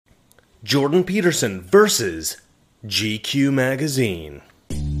Jordan Peterson versus GQ Magazine.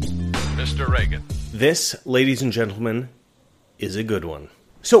 Mr. Reagan. This, ladies and gentlemen, is a good one.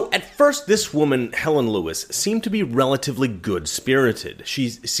 So, at first, this woman, Helen Lewis, seemed to be relatively good-spirited. She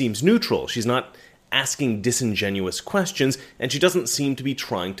seems neutral. She's not asking disingenuous questions, and she doesn't seem to be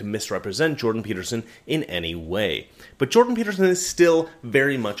trying to misrepresent Jordan Peterson in any way. But Jordan Peterson is still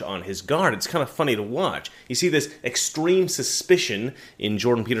very much on his guard. It's kind of funny to watch. You see this extreme suspicion in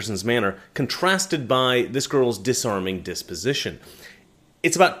Jordan Peterson's manner, contrasted by this girl's disarming disposition.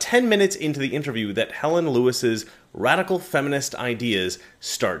 It's about 10 minutes into the interview that Helen Lewis's radical feminist ideas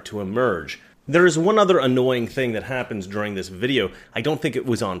start to emerge. There is one other annoying thing that happens during this video. I don't think it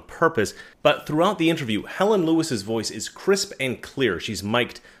was on purpose, but throughout the interview, Helen Lewis's voice is crisp and clear. She's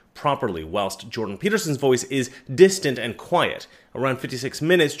mic'd properly, whilst Jordan Peterson's voice is distant and quiet. Around 56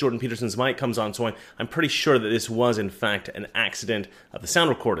 minutes, Jordan Peterson's mic comes on, so I'm pretty sure that this was, in fact, an accident of the sound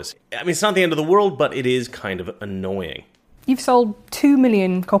recorders. I mean, it's not the end of the world, but it is kind of annoying. You've sold 2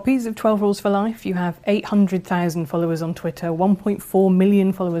 million copies of 12 Rules for Life. You have 800,000 followers on Twitter, 1.4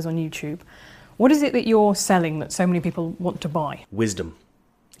 million followers on YouTube. What is it that you're selling that so many people want to buy? Wisdom.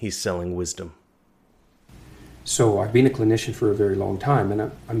 He's selling wisdom. So I've been a clinician for a very long time,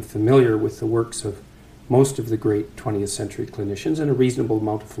 and I'm familiar with the works of most of the great 20th century clinicians and a reasonable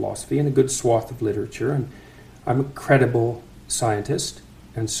amount of philosophy and a good swath of literature. And I'm a credible scientist,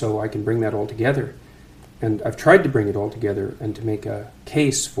 and so I can bring that all together. And I've tried to bring it all together and to make a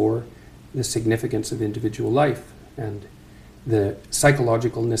case for the significance of individual life and the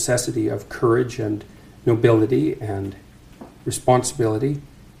psychological necessity of courage and nobility and responsibility,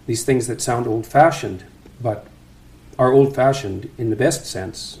 these things that sound old-fashioned, but are old-fashioned in the best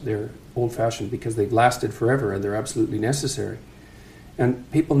sense. They're old-fashioned because they've lasted forever and they're absolutely necessary. And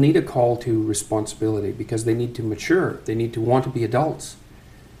people need a call to responsibility because they need to mature. They need to want to be adults.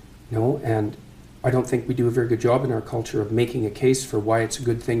 And I don't think we do a very good job in our culture of making a case for why it's a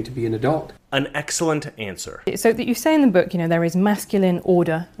good thing to be an adult. An excellent answer. So that you say in the book, there is masculine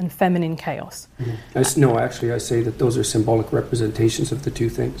order and feminine chaos. No, actually, I say that those are symbolic representations of the two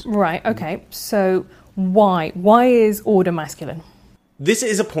things. Right, okay. So why? Why is order masculine? This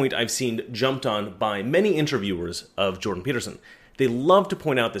is a point I've seen jumped on by many interviewers of Jordan Peterson. They love to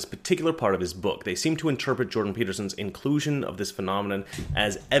point out this particular part of his book. They seem to interpret Jordan Peterson's inclusion of this phenomenon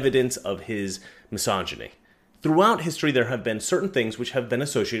as evidence of his misogyny. Throughout history, there have been certain things which have been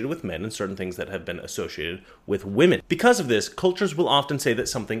associated with men and certain things that have been associated with women. Because of this, cultures will often say that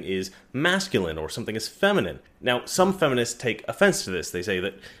something is masculine or something is feminine. Now, some feminists take offense to this. They say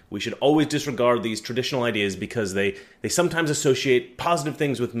that we should always disregard these traditional ideas because they sometimes associate positive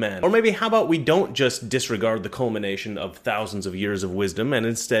things with men. Or maybe how about we don't just disregard the culmination of thousands of years of wisdom and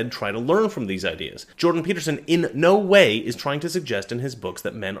instead try to learn from these ideas. Jordan Peterson in no way is trying to suggest in his books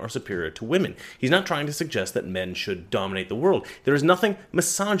that men are superior to women. He's not trying to suggest that men should dominate the world. There is nothing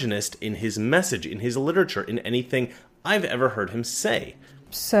misogynist in his message, in his literature, in anything I've ever heard him say.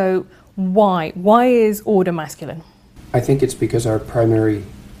 So why? Why is order masculine? I think it's because our primary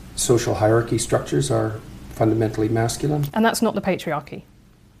social hierarchy structures are fundamentally masculine. And that's not the patriarchy?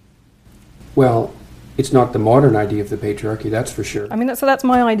 Well, it's not the modern idea of the patriarchy, that's for sure. I mean, that's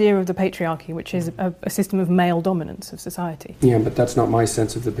my idea of the patriarchy, which is a system of male dominance of society. Yeah, but that's not my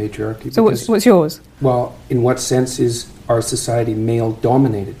sense of the patriarchy. So what's yours? Well, in what sense is our society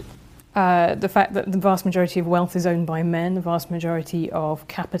male-dominated? The fact that the vast majority of wealth is owned by men, the vast majority of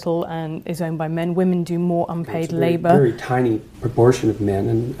capital is owned by men. Women do more unpaid labour. A very tiny proportion of men,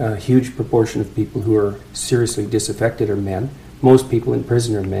 and a huge proportion of people who are seriously disaffected are men. Most people in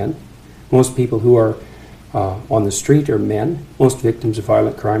prison are men. Most people who are on the street are men. Most victims of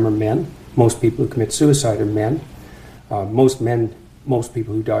violent crime are men. Most people who commit suicide are men. Most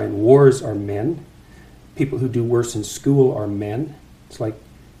people who die in wars are men. People who do worse in school are men. It's like,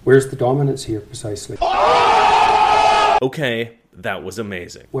 where's the dominance here precisely? Okay, that was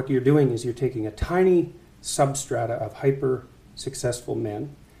amazing. What you're doing is you're taking a tiny substrata of hyper-successful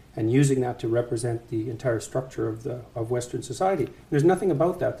men and using that to represent the entire structure of Western society. There's nothing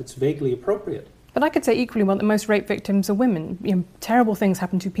about that that's vaguely appropriate. But I could say equally well that most rape victims are women. Terrible things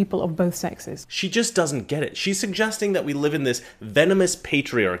happen to people of both sexes. She just doesn't get it. She's suggesting that we live in this venomous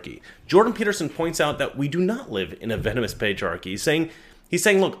patriarchy. Jordan Peterson points out that we do not live in a venomous patriarchy. He's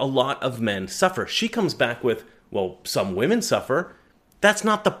saying, look, a lot of men suffer. She comes back with, well, some women suffer. That's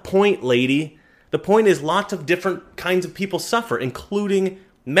not the point, lady. The point is lots of different kinds of people suffer, including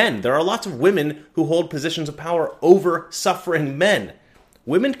men. There are lots of women who hold positions of power over suffering men.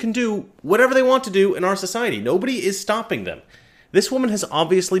 Women can do whatever they want to do in our society. Nobody is stopping them. This woman has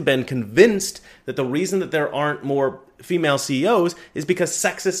obviously been convinced that the reason that there aren't more female CEOs is because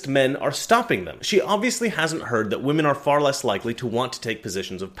sexist men are stopping them. She obviously hasn't heard that women are far less likely to want to take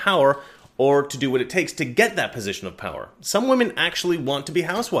positions of power or to do what it takes to get that position of power. Some women actually want to be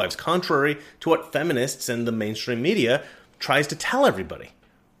housewives, contrary to what feminists and the mainstream media tries to tell everybody.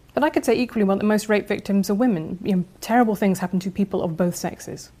 But I could say equally well that most rape victims are women. Terrible things happen to people of both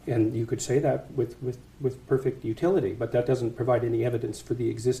sexes. And you could say that with perfect utility, but that doesn't provide any evidence for the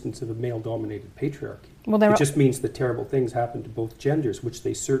existence of a male-dominated patriarchy. Well, it just means that terrible things happen to both genders, which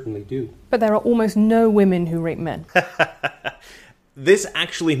they certainly do. But there are almost no women who rape men. This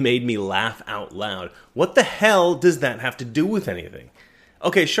actually made me laugh out loud. What the hell does that have to do with anything?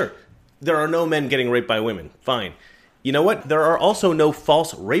 Okay, sure, there are no men getting raped by women. Fine. You know what? There are also no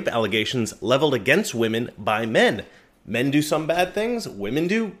false rape allegations leveled against women by men. Men do some bad things, women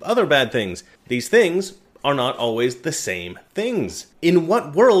do other bad things. These things are not always the same things. In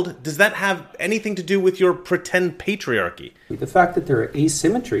what world does that have anything to do with your pretend patriarchy? The fact that there are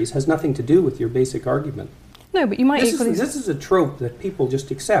asymmetries has nothing to do with your basic argument. No, but you might equally... This is a trope that people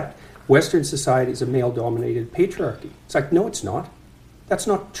just accept. Western society is a male-dominated patriarchy. It's like, no, it's not. That's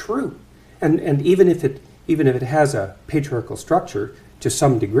not true. And even if it has a patriarchal structure to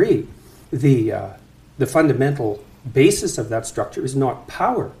some degree, the fundamental basis of that structure is not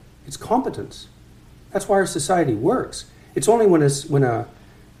power, it's competence. That's why our society works. It's only when a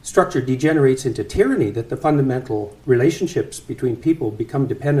structure degenerates into tyranny that the fundamental relationships between people become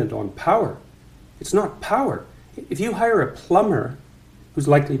dependent on power. It's not power. If you hire a plumber who's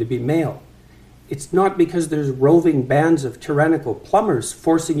likely to be male, it's not because there's roving bands of tyrannical plumbers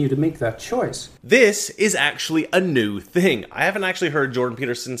forcing you to make that choice. This is actually a new thing. I haven't actually heard Jordan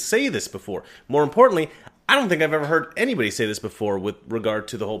Peterson say this before. More importantly, I don't think I've ever heard anybody say this before with regard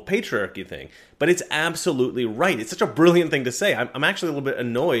to the whole patriarchy thing. But it's absolutely right. It's such a brilliant thing to say. I'm actually a little bit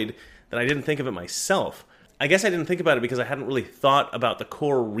annoyed that I didn't think of it myself. I guess I didn't think about it because I hadn't really thought about the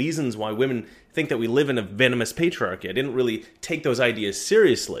core reasons why women think that we live in a venomous patriarchy. I didn't really take those ideas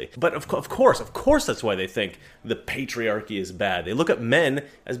seriously. But of course that's why they think the patriarchy is bad. They look at men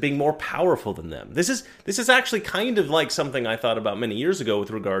as being more powerful than them. This is actually kind of like something I thought about many years ago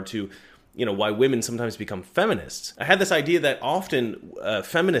with regard to why women sometimes become feminists. I had this idea that often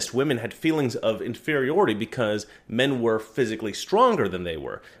feminist women had feelings of inferiority because men were physically stronger than they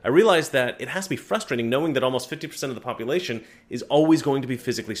were. I realized that it has to be frustrating knowing that almost 50% of the population is always going to be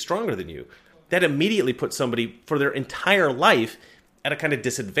physically stronger than you. That immediately puts somebody for their entire life at a kind of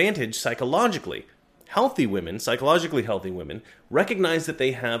disadvantage psychologically. Healthy women, psychologically healthy women, recognize that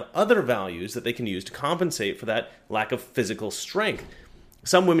they have other values that they can use to compensate for that lack of physical strength.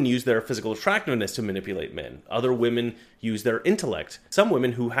 Some women use their physical attractiveness to manipulate men. Other women use their intellect. Some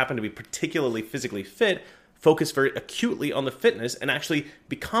women who happen to be particularly physically fit focus very acutely on the fitness and actually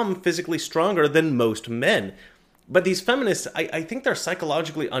become physically stronger than most men. But these feminists, I think they're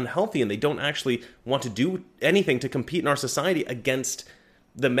psychologically unhealthy and they don't actually want to do anything to compete in our society against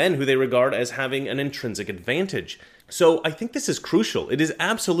the men who they regard as having an intrinsic advantage. So I think this is crucial. It is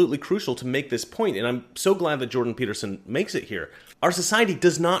absolutely crucial to make this point, and I'm so glad that Jordan Peterson makes it here. Our society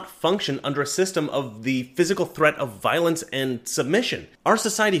does not function under a system of the physical threat of violence and submission. Our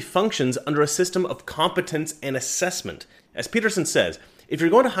society functions under a system of competence and assessment. As Peterson says, if you're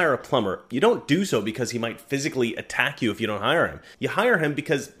going to hire a plumber, you don't do so because he might physically attack you if you don't hire him. You hire him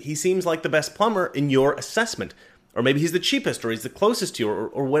because he seems like the best plumber in your assessment. Or maybe he's the cheapest, or he's the closest to you,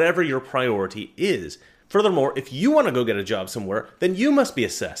 or whatever your priority is. Furthermore, if you want to go get a job somewhere, then you must be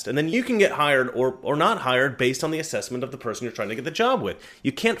assessed, and then you can get hired or not hired based on the assessment of the person you're trying to get the job with.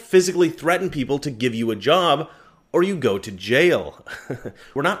 You can't physically threaten people to give you a job, or you go to jail.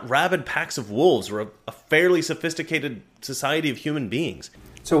 We're not rabid packs of wolves. We're a fairly sophisticated society of human beings.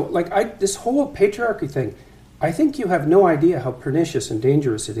 So, this whole patriarchy thing, I think you have no idea how pernicious and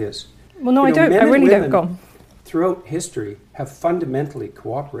dangerous it is. Well, no, I don't. I really don't. Go on. Throughout history have fundamentally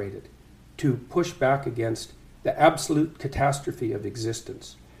cooperated to push back against the absolute catastrophe of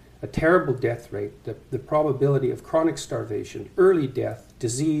existence. A terrible death rate, the probability of chronic starvation, early death,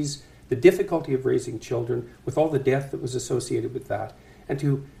 disease, the difficulty of raising children, with all the death that was associated with that. And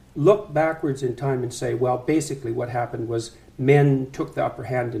to look backwards in time and say, well, basically what happened was men took the upper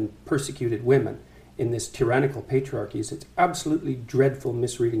hand and persecuted women in this tyrannical patriarchy is an absolutely dreadful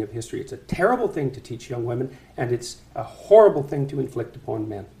misreading of history. It's a terrible thing to teach young women, and it's a horrible thing to inflict upon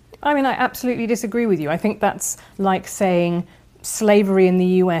men. I mean, I absolutely disagree with you. I think that's like saying slavery in the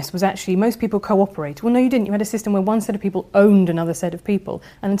US was actually, most people cooperate. Well, no, you didn't. You had a system where one set of people owned another set of people.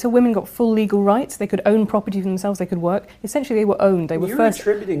 And until women got full legal rights, they could own property for themselves, they could work. Essentially, they were owned. They were first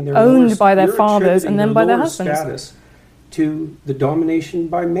owned by their fathers and then by their husbands. Status to the domination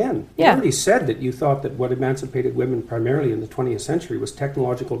by men. You Yeah. already said that you thought that what emancipated women primarily in the 20th century was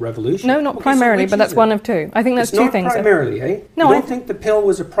technological revolution. No, not Okay, so primarily, which but that's is it? one of two. I think that's It's two not things. primarily, eh? No, you I don't think the pill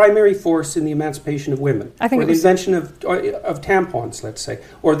was a primary force in the emancipation of women? I think or it the was- invention of tampons, let's say,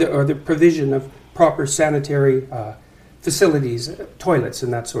 or the provision of proper sanitary facilities, toilets,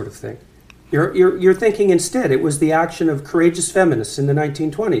 and that sort of thing. You're thinking instead it was the action of courageous feminists in the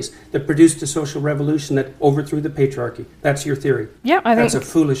 1920s that produced a social revolution that overthrew the patriarchy. That's your theory. Yeah, I think That's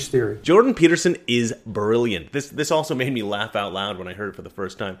a foolish theory. Jordan Peterson is brilliant. This also made me laugh out loud when I heard it for the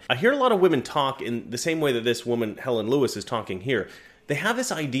first time. I hear a lot of women talk in the same way that this woman, Helen Lewis, is talking here. They have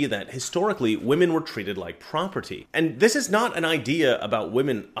this idea that historically women were treated like property. And this is not an idea about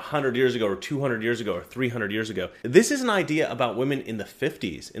women 100 years ago or 200 years ago or 300 years ago. This is an idea about women in the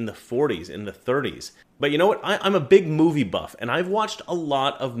 50s, in the 40s, in the 30s. But you know what? I'm a big movie buff, and I've watched a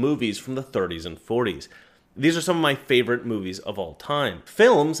lot of movies from the 30s and 40s. These are some of my favorite movies of all time.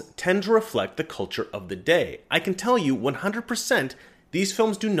 Films tend to reflect the culture of the day. I can tell you 100% these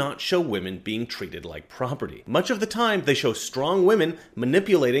films do not show women being treated like property. Much of the time, they show strong women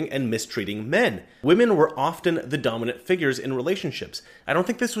manipulating and mistreating men. Women were often the dominant figures in relationships. I don't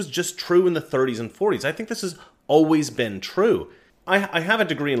think this was just true in the 30s and 40s. I think this has always been true. I have a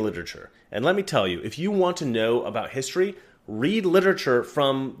degree in literature, and let me tell you, if you want to know about history, read literature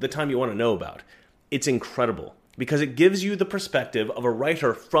from the time you want to know about. It's incredible, because it gives you the perspective of a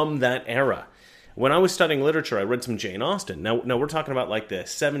writer from that era. When I was studying literature, I read some Jane Austen. Now we're talking about like the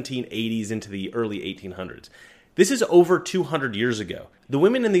 1780s into the early 1800s. This is over 200 years ago. The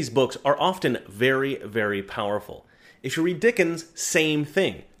women in these books are often very, very powerful. If you read Dickens, same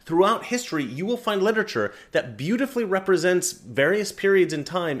thing. Throughout history, you will find literature that beautifully represents various periods in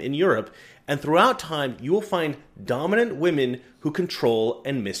time in Europe, and throughout time, you will find dominant women who control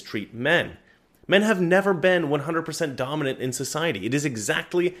and mistreat men. Men have never been 100% dominant in society. It is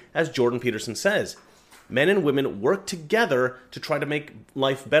exactly as Jordan Peterson says. Men and women work together to try to make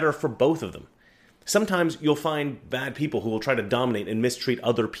life better for both of them. Sometimes you'll find bad people who will try to dominate and mistreat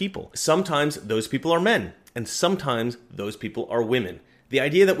other people. Sometimes those people are men, and sometimes those people are women. The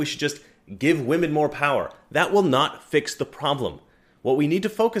idea that we should just give women more power, that will not fix the problem. What we need to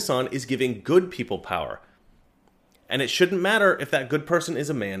focus on is giving good people power. And it shouldn't matter if that good person is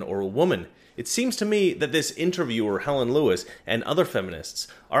a man or a woman. It seems to me that this interviewer, Helen Lewis, and other feminists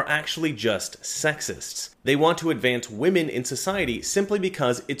are actually just sexists. They want to advance women in society simply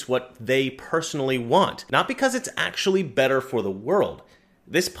because it's what they personally want, not because it's actually better for the world.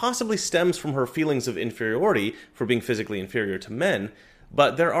 This possibly stems from her feelings of inferiority for being physically inferior to men,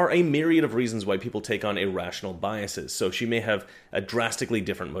 but there are a myriad of reasons why people take on irrational biases, so she may have a drastically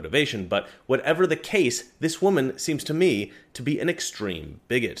different motivation, but whatever the case, this woman seems to me to be an extreme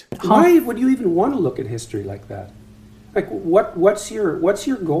bigot. Why would you even want to look at history like that? Like, what's your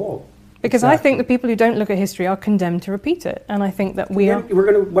goal? Because I think the people who don't look at history are condemned to repeat it, and I think that we are.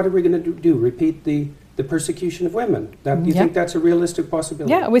 What are we going to do? Repeat the persecution of women? You think that's a realistic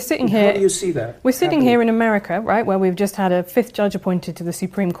possibility? Yeah, we're sitting And here. How do you see that? We're sitting happening? here in America, right, where we've just had a fifth judge appointed to the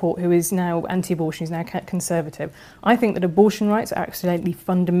Supreme Court who is now anti-abortion, who's now conservative. I think that abortion rights are absolutely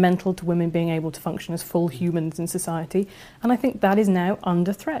fundamental to women being able to function as full humans in society, and I think that is now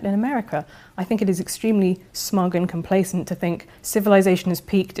under threat in America. I think it is extremely smug and complacent to think civilization has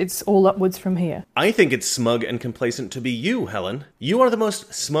peaked, it's all upwards from here. I think it's smug and complacent to be you, Helen. You are the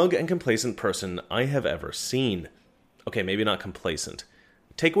most smug and complacent person I have ever seen. Okay, maybe not complacent.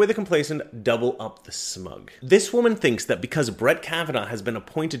 Take away the complacent, double up the smug. This woman thinks that because Brett Kavanaugh has been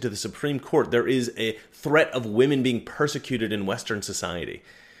appointed to the Supreme Court, there is a threat of women being persecuted in Western society.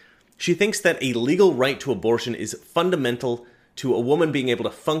 She thinks that a legal right to abortion is fundamental to a woman being able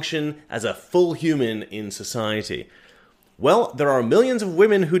to function as a full human in society. Well, there are millions of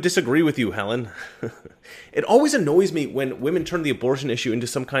women who disagree with you, Helen. It always annoys me when women turn the abortion issue into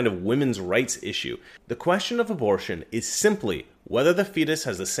some kind of women's rights issue. The question of abortion is simply whether the fetus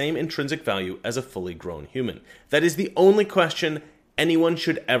has the same intrinsic value as a fully grown human. That is the only question anyone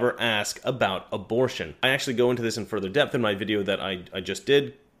should ever ask about abortion. I actually go into this in further depth in my video that I just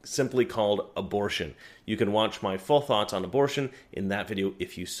did, simply called Abortion. You can watch my full thoughts on abortion in that video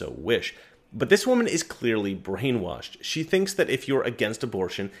if you so wish. But this woman is clearly brainwashed. She thinks that if you're against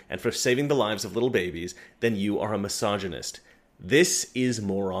abortion and for saving the lives of little babies, then you are a misogynist. This is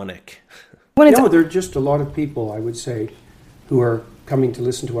moronic. No, there are just a lot of people, I would say, who are coming to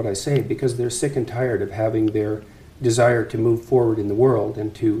listen to what I say because they're sick and tired of having their desire to move forward in the world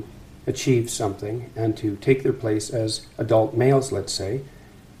and to achieve something and to take their place as adult males, let's say,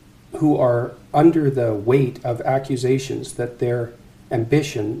 who are under the weight of accusations that their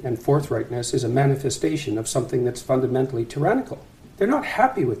ambition and forthrightness is a manifestation of something that's fundamentally tyrannical. They're not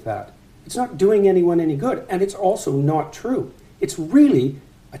happy with that. It's not doing anyone any good, and it's also not true. It's really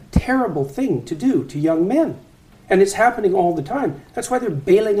a terrible thing to do to young men. And it's happening all the time. That's why they're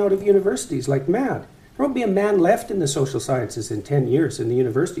bailing out of universities like mad. There won't be a man left in the social sciences in 10 years in the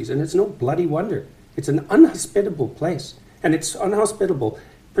universities, and it's no bloody wonder. It's an unhospitable place, and it's unhospitable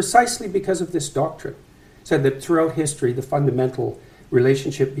precisely because of this doctrine. It said that throughout history, the fundamental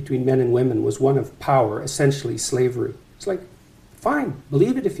relationship between men and women was one of power, essentially slavery. It's like, fine,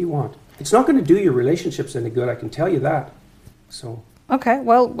 believe it if you want. It's not going to do your relationships any good, I can tell you that. So. Okay,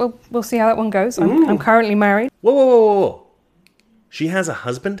 well, we'll see how that one goes. I'm currently married. Whoa. She has a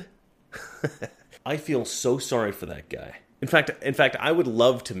husband? I feel so sorry for that guy. In fact, I would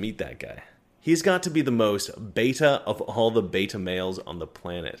love to meet that guy. He's got to be the most beta of all the beta males on the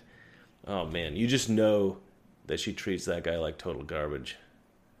planet. Oh man, you just know that she treats that guy like total garbage.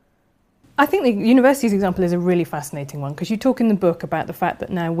 I think the university's example is a really fascinating one, because you talk in the book about the fact that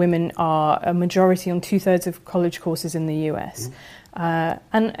now women are a majority on 2/3 of college courses in the US.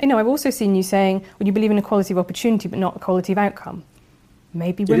 And I've also seen you saying, well, you believe in equality of opportunity but not equality of outcome.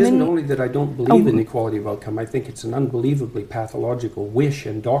 Maybe women... It isn't only that I don't believe in equality of outcome. I think it's an unbelievably pathological wish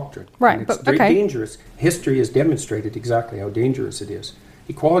and doctrine. Right, and it's very dangerous. History has demonstrated exactly how dangerous it is.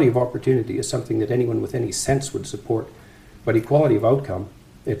 Equality of opportunity is something that anyone with any sense would support. But equality of outcome,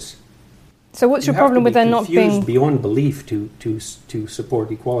 it's... So what's your problem with there not being... beyond belief to support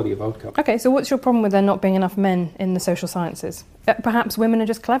equality of outcome. Okay, so what's your problem with there not being enough men in the social sciences? Perhaps women are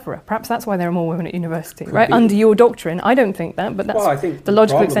just cleverer. Perhaps that's why there are more women at university, right? Be. Under your doctrine. I don't think that, but that's I think the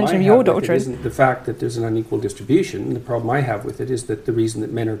logical extension of your doctrine. It isn't the fact that there's an unequal distribution. The problem I have with it is that the reason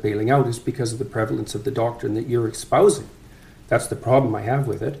that men are bailing out is because of the prevalence of the doctrine that you're espousing. That's the problem I have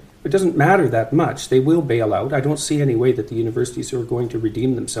with it. It doesn't matter that much. They will bail out. I don't see any way that the universities are going to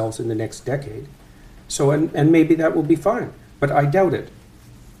redeem themselves in the next decade. So, and maybe that will be fine. But I doubt it.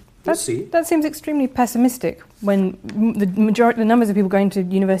 We'll see. That seems extremely pessimistic when the numbers of people going to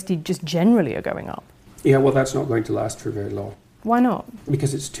university just generally are going up. Yeah, well, that's not going to last for very long. Why not?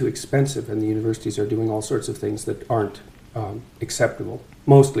 Because it's too expensive, and the universities are doing all sorts of things that aren't acceptable.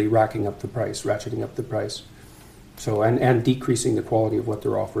 Mostly racking up the price, ratcheting up the price. So, and decreasing the quality of what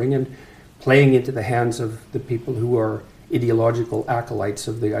they're offering, and playing into the hands of the people who are ideological acolytes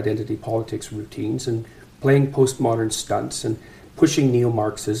of the identity politics routines, and playing postmodern stunts, and pushing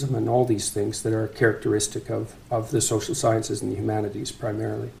neo-Marxism and all these things that are characteristic of the social sciences and the humanities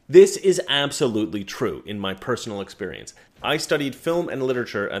primarily. This is absolutely true in my personal experience. I studied film and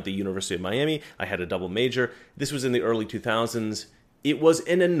literature at the University of Miami. I had a double major. This was in the early 2000s. It was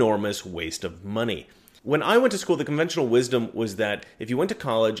an enormous waste of money. When I went to school, the conventional wisdom was that if you went to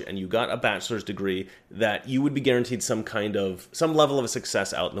college and you got a bachelor's degree, that you would be guaranteed some level of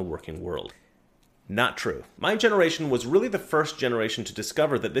success out in the working world. Not true. My generation was really the first generation to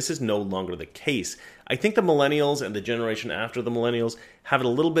discover that this is no longer the case. I think the millennials and the generation after the millennials have it a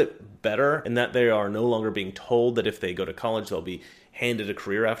little bit better in that they are no longer being told that if they go to college, they'll be handed a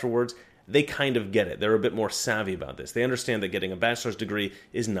career afterwards. They kind of get it. They're a bit more savvy about this. They understand that getting a bachelor's degree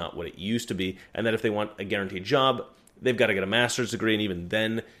is not what it used to be, and that if they want a guaranteed job, they've got to get a master's degree, and even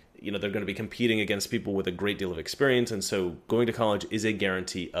then, they're going to be competing against people with a great deal of experience, and so going to college is a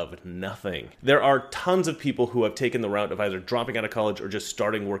guarantee of nothing. There are tons of people who have taken the route of either dropping out of college or just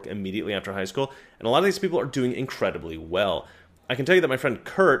starting work immediately after high school, and a lot of these people are doing incredibly well. I can tell you that my friend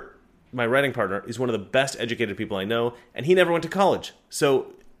Kurt, my writing partner, is one of the best educated people I know, and he never went to college.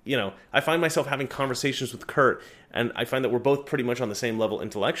 So, I find myself having conversations with Kurt, and I find that we're both pretty much on the same level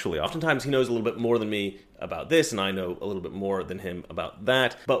intellectually. Oftentimes he knows a little bit more than me about this, and I know a little bit more than him about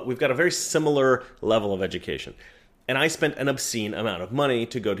that, but we've got a very similar level of education. And I spent an obscene amount of money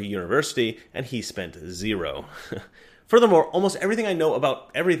to go to university, and he spent zero. Furthermore, almost everything I know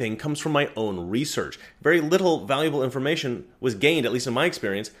about everything comes from my own research. Very little valuable information was gained, at least in my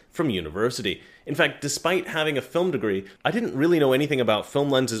experience, from university. In fact, despite having a film degree, I didn't really know anything about film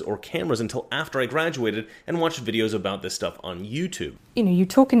lenses or cameras until after I graduated and watched videos about this stuff on YouTube. You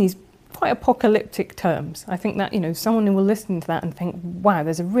talk in these quite apocalyptic terms. I think that, someone who will listen to that and think, wow,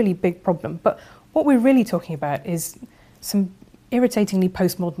 there's a really big problem. But what we're really talking about is some irritatingly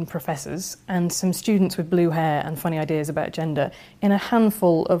postmodern professors and some students with blue hair and funny ideas about gender in a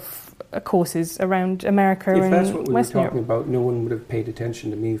handful of courses around America and Western Europe. If that's what we were talking about, no one would have paid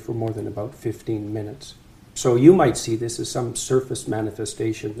attention to me for more than about 15 minutes. So you might see this as some surface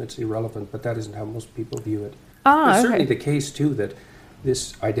manifestation that's irrelevant, but that isn't how most people view it. It's certainly the case, too, that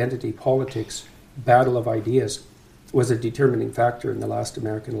this identity politics battle of ideas was a determining factor in the last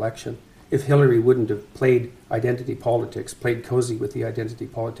American election. if Hillary wouldn't have played identity politics, played cozy with the identity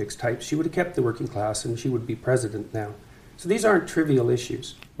politics types, she would have kept the working class and she would be president now. So these aren't trivial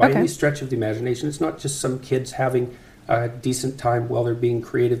issues by any stretch of the imagination. It's not just some kids having a decent time while they're being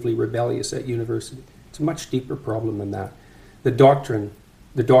creatively rebellious at university. It's a much deeper problem than that. The doctrines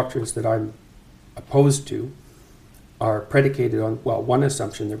that I'm opposed to are predicated on, well, one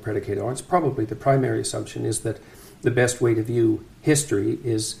assumption they're predicated on, it's probably the primary assumption, is that the best way to view history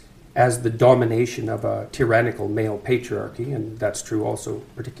is as the domination of a tyrannical male patriarchy, and that's true also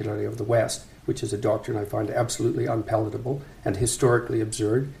particularly of the West, which is a doctrine I find absolutely unpalatable and historically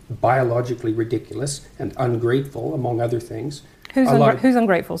absurd, biologically ridiculous, and ungrateful, among other things. Who's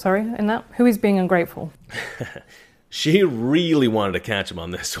ungrateful, sorry, in that? Who is being ungrateful? She really wanted to catch him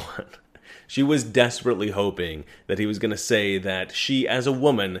on this one. She was desperately hoping that he was going to say that she, as a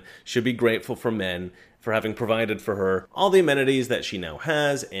woman, should be grateful for men for having provided for her all the amenities that she now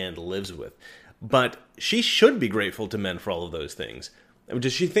has and lives with. But she should be grateful to men for all of those things. I mean,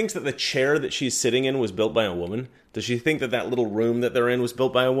 does she think that the chair that she's sitting in was built by a woman? Does she think that that little room that they're in was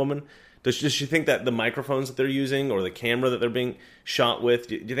built by a woman? Does she think that the microphones that they're using or the camera that they're being shot with,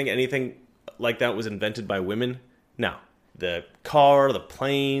 do you think anything like that was invented by women? No. The car, the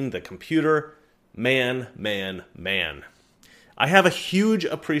plane, the computer, man. I have a huge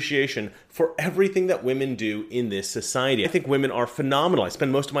appreciation for everything that women do in this society. I think women are phenomenal. I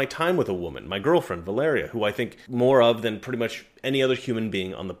spend most of my time with a woman, my girlfriend, Valeria, who I think more of than pretty much any other human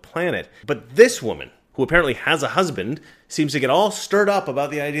being on the planet. But this woman, who apparently has a husband, seems to get all stirred up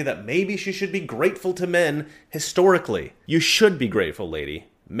about the idea that maybe she should be grateful to men historically. You should be grateful, lady.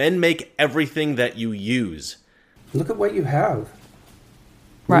 Men make everything that you use. Look at what you have.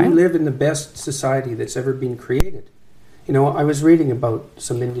 Right. You live in the best society that's ever been created. You know, I was reading about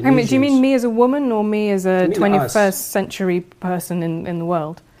some Indonesians. Do you mean me as a woman or me as a 21st us. Century person in the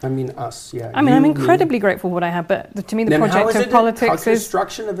world? I mean us, yeah. I mean, I'm incredibly grateful for what I have, but to me the project of politics is...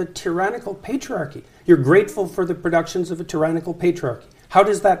 construction of a tyrannical patriarchy. You're grateful for the productions of a tyrannical patriarchy. How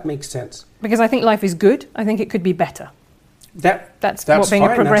does that make sense? Because I think life is good. I think it could be better. That's what being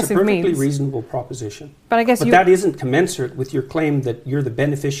fine. a progressive That's a perfectly means. reasonable proposition. But that isn't commensurate with your claim that you're the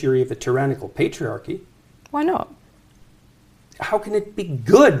beneficiary of a tyrannical patriarchy. Why not? How can it be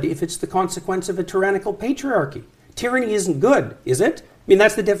good if it's the consequence of a tyrannical patriarchy? Tyranny isn't good, is it? I mean,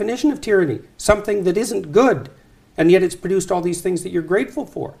 that's the definition of tyranny. Something that isn't good, and yet it's produced all these things that you're grateful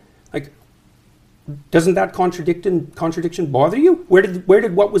for. Like, doesn't that contradiction bother you? Where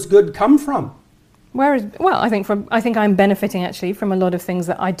did what was good come from? I think I'm benefiting actually from a lot of things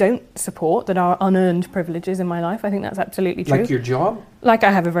that I don't support, that are unearned privileges in my life. I think that's absolutely true. Like your job? Like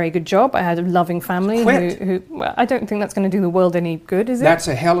I have a very good job. I had a loving family. Quit. Well, I don't think that's going to do the world any good, is it? That's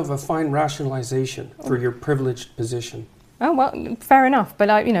a hell of a fine rationalization for your privileged position. Oh, well, fair enough. But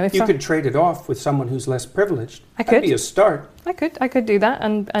if you could trade it off with someone who's less privileged. I could. That'd be a start. I could do that,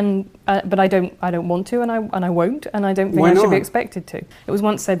 but I don't want to, and I won't, and I don't think Why I should be not? expected to. It was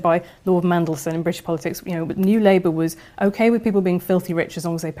once said by Lord Mandelson in British politics, New Labour was okay with people being filthy rich as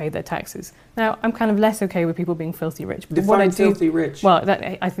long as they paid their taxes. Now, I'm kind of less okay with people being filthy rich. But what I do, filthy rich. Well,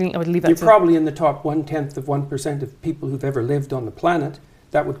 I think I would leave that You're to... probably in the top 0.1% of people who've ever lived on the planet.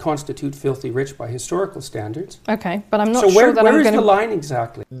 That would constitute filthy rich by historical standards. Okay, but I'm not sure that I'm going to... So where is the line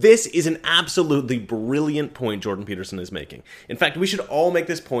exactly? This is an absolutely brilliant point Jordan Peterson is making. In fact, we should all make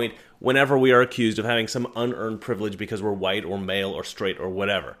this point whenever we are accused of having some unearned privilege because we're white or male or straight or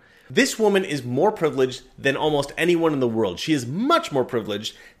whatever. This woman is more privileged than almost anyone in the world. She is much more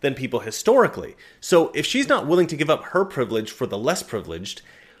privileged than people historically. So if she's not willing to give up her privilege for the less privileged,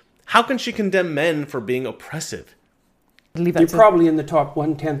 how can she condemn men for being oppressive? You're probably in the top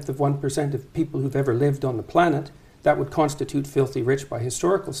 0.1% of people who've ever lived on the planet. That would constitute filthy rich by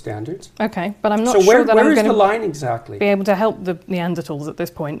historical standards. Okay, but I'm not sure that I'm going going the line exactly? Be able to help the Neanderthals at this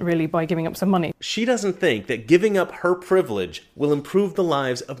point, really, by giving up some money. She doesn't think that giving up her privilege will improve the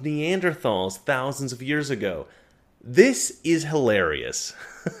lives of Neanderthals thousands of years ago. This is hilarious.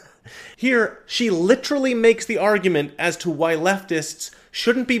 Here, she literally makes the argument as to why leftists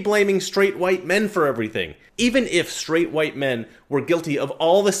shouldn't be blaming straight white men for everything. Even if straight white men were guilty of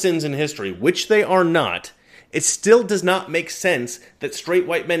all the sins in history, which they are not, it still does not make sense that straight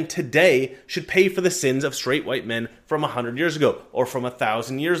white men today should pay for the sins of straight white men from 100 years ago or from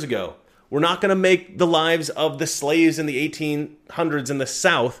 1,000 years ago. We're not going to make the lives of the slaves in the 1800s in the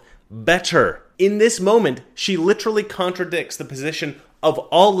South better. In this moment, she literally contradicts the position of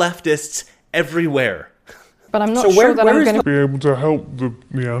all leftists everywhere. But I'm not sure that I'm going to be able to help the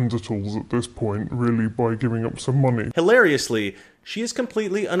Neanderthals at this point, really, by giving up some money. Hilariously, she is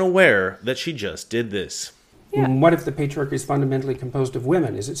completely unaware that she just did this. Yeah. What if the patriarchy is fundamentally composed of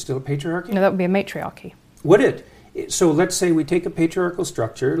women? Is it still a patriarchy? No, that would be a matriarchy. Would it? So let's say we take a patriarchal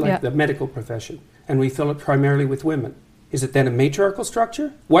structure, like Yeah. the medical profession, and we fill it primarily with women. Is it then a matriarchal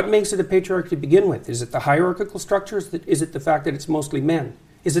structure? What makes it a patriarchy to begin with? Is it the hierarchical structure? Is it the fact that it's mostly men?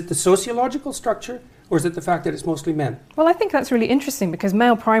 Is it the sociological structure? Or is it the fact that it's mostly men? Well, I think that's really interesting because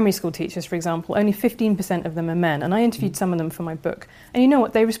male primary school teachers, for example, only 15% of them are men. And I interviewed some of them for my book. And you know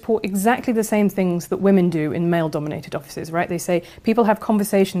what? They report exactly the same things that women do in male-dominated offices, right? They say, people have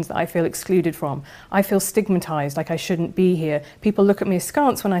conversations that I feel excluded from. I feel stigmatized, like I shouldn't be here. People look at me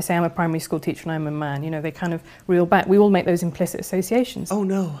askance when I say I'm a primary school teacher and I'm a man. You know, they kind of reel back. We all make those implicit associations. Oh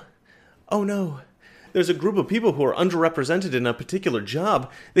no. Oh no. There's a group of people who are underrepresented in a particular job.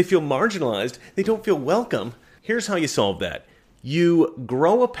 They feel marginalized. They don't feel welcome. Here's how you solve that. You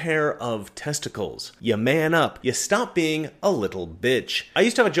grow a pair of testicles. You man up. You stop being a little bitch. I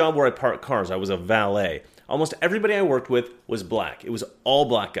used to have a job where I parked cars. I was a valet. Almost everybody I worked with was black. It was all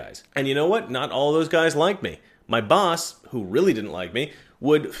black guys. And you know what? Not all those guys liked me. My boss, who really didn't like me,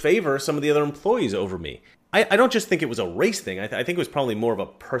 would favor some of the other employees over me. I don't just think it was a race thing. I think it was probably more of a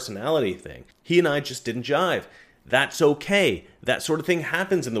personality thing. He and I just didn't jive. That's okay. That sort of thing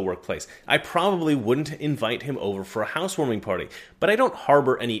happens in the workplace. I probably wouldn't invite him over for a housewarming party, but I don't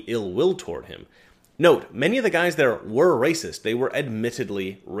harbor any ill will toward him. Note, many of the guys there were racist. They were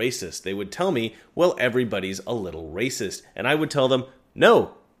admittedly racist. They would tell me, well, everybody's a little racist. And I would tell them,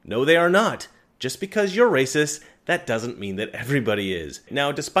 no, they are not. Just because you're racist, that doesn't mean that everybody is.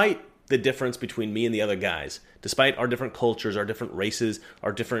 Now, despite the difference between me and the other guys, despite our different cultures, our different races,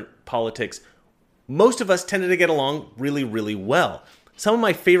 our different politics, most of us tended to get along really, really well. Some of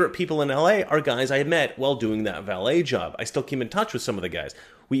my favorite people in LA are guys I met while doing that valet job. I still keep in touch with some of the guys.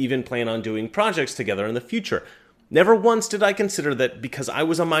 We even plan on doing projects together in the future. Never once did I consider that because I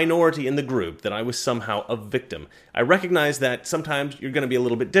was a minority in the group, that I was somehow a victim. I recognize that sometimes you're going to be a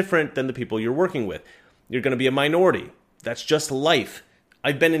little bit different than the people you're working with. You're going to be a minority. That's just life.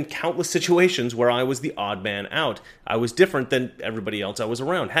 I've been in countless situations where I was the odd man out. I was different than everybody else I was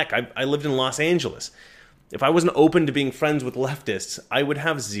around. Heck, I lived in Los Angeles. If I wasn't open to being friends with leftists, I would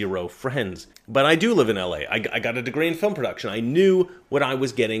have zero friends. But I do live in LA. I got a degree in film production. I knew what I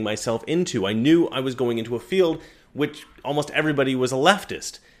was getting myself into. I knew I was going into a field which almost everybody was a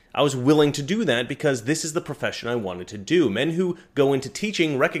leftist. I was willing to do that because this is the profession I wanted to do. Men who go into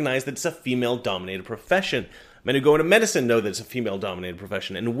teaching recognize that it's a female-dominated profession. Men who go into medicine know that it's a female-dominated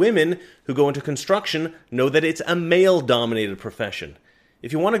profession. And women who go into construction know that it's a male-dominated profession.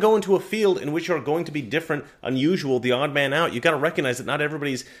 If you want to go into a field in which you're going to be different, unusual, the odd man out, you've got to recognize that not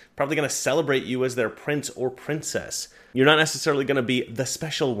everybody's probably going to celebrate you as their prince or princess. You're not necessarily going to be the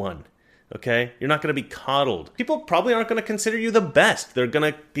special one. Okay? You're not going to be coddled. People probably aren't going to consider you the best. They're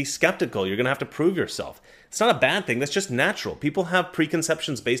going to be skeptical. You're going to have to prove yourself. It's not a bad thing. That's just natural. People have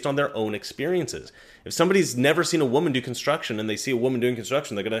preconceptions based on their own experiences. If somebody's never seen a woman do construction and they see a woman doing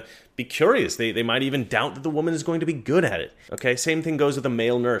construction, they're going to be curious. They might even doubt that the woman is going to be good at it. Okay? Same thing goes with a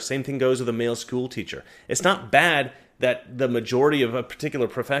male nurse. Same thing goes with a male school teacher. It's not bad that the majority of a particular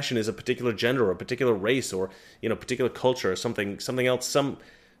profession is a particular gender or a particular race or, particular culture or something else, some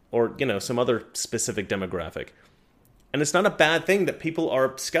other specific demographic. And it's not a bad thing that people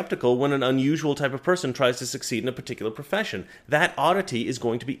are skeptical when an unusual type of person tries to succeed in a particular profession. That oddity is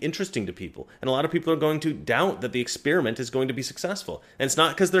going to be interesting to people. And a lot of people are going to doubt that the experiment is going to be successful. And it's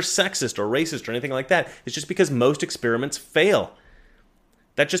not because they're sexist or racist or anything like that. It's just because most experiments fail.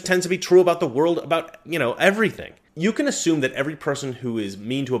 That just tends to be true about the world, about, everything. You can assume that every person who is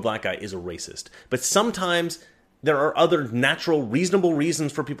mean to a black guy is a racist. But sometimes there are other natural, reasonable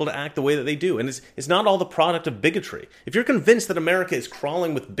reasons for people to act the way that they do. And it's not all the product of bigotry. If you're convinced that America is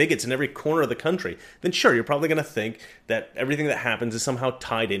crawling with bigots in every corner of the country, then sure, you're probably going to think that everything that happens is somehow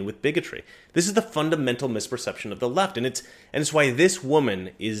tied in with bigotry. This is the fundamental misperception of the left, and it's why this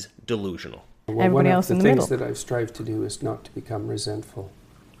woman is delusional. Well, Everybody one else of in the the things middle. that I've strived to do is not to become resentful.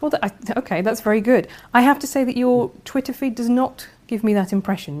 Well, okay, that's very good. I have to say that your Twitter feed does not give me that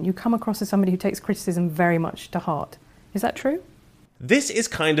impression. You come across as somebody who takes criticism very much to heart. Is that true? This is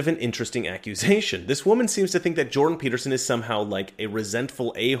kind of an interesting accusation. This woman seems to think that Jordan Peterson is somehow like a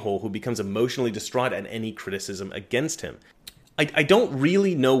resentful a-hole who becomes emotionally distraught at any criticism against him. I don't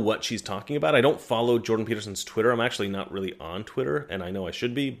really know what she's talking about. I don't follow Jordan Peterson's Twitter. I'm actually not really on Twitter, and I know I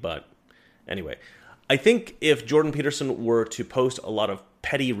should be, but anyway. I think if Jordan Peterson were to post a lot of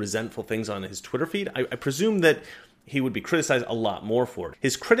petty, resentful things on his Twitter feed, I presume that he would be criticized a lot more for it.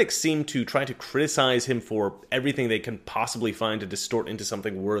 His critics seem to try to criticize him for everything they can possibly find to distort into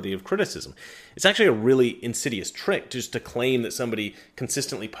something worthy of criticism. It's actually a really insidious trick just to claim that somebody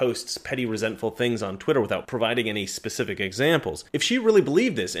consistently posts petty, resentful things on Twitter without providing any specific examples. If she really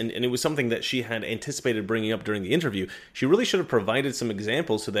believed this, and it was something that she had anticipated bringing up during the interview, she really should have provided some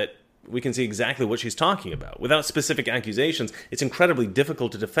examples so that we can see exactly what she's talking about. Without specific accusations, it's incredibly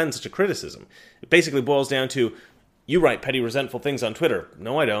difficult to defend such a criticism. It basically boils down to, you write petty, resentful things on Twitter.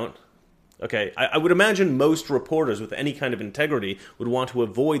 No, I don't. Okay, I would imagine most reporters with any kind of integrity would want to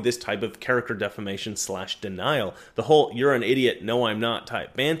avoid this type of character defamation / denial. The whole "you're an idiot, no I'm not"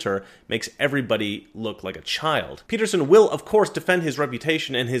 type banter makes everybody look like a child. Peterson will, of course, defend his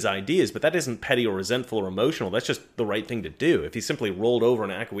reputation and his ideas, but that isn't petty or resentful or emotional. That's just the right thing to do. If he simply rolled over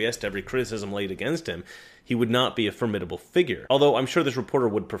and acquiesced to every criticism laid against him, he would not be a formidable figure. Although I'm sure this reporter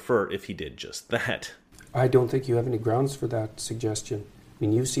would prefer if he did just that. I don't think you have any grounds for that suggestion. I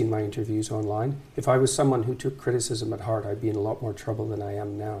mean, you've seen my interviews online. If I was someone who took criticism at heart, I'd be in a lot more trouble than I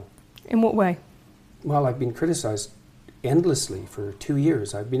am now. In what way? Well, I've been criticized endlessly for 2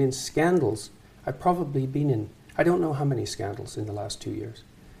 years. I've been in scandals. I've probably been in, I don't know how many scandals in the last 2 years,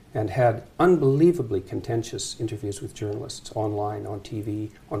 and had unbelievably contentious interviews with journalists online, on TV,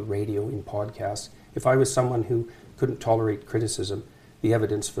 on radio, in podcasts. If I was someone who couldn't tolerate criticism, the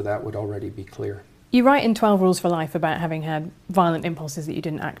evidence for that would already be clear. You write in 12 Rules for Life about having had violent impulses that you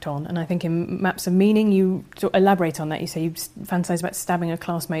didn't act on, and I think in Maps of Meaning you sort of elaborate on that. You say you fantasize about stabbing a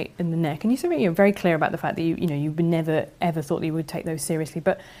classmate in the neck, and you say you're very clear about the fact that you never ever thought that you would take those seriously.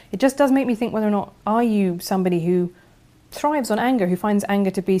 But it just does make me think whether or not are you somebody who thrives on anger, who finds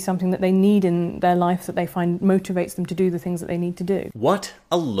anger to be something that they need in their life, that they find motivates them to do the things that they need to do. What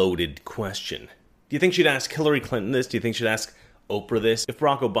a loaded question. Do you think she'd ask Hillary Clinton this? Do you think she'd ask Oprah this? If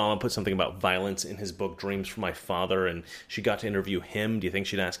Barack Obama put something about violence in his book Dreams from My Father and she got to interview him, do you think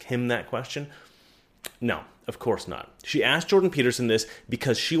she'd ask him that question? No, of course not. She asked Jordan Peterson this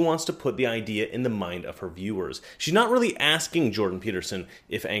because she wants to put the idea in the mind of her viewers. She's not really asking Jordan Peterson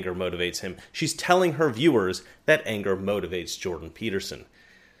if anger motivates him. She's telling her viewers that anger motivates Jordan Peterson.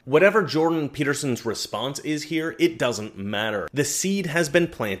 Whatever Jordan Peterson's response is here, it doesn't matter. The seed has been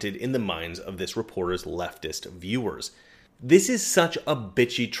planted in the minds of this reporter's leftist viewers. This is such a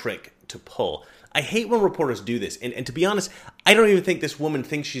bitchy trick to pull. I hate when reporters do this, and to be honest, I don't even think this woman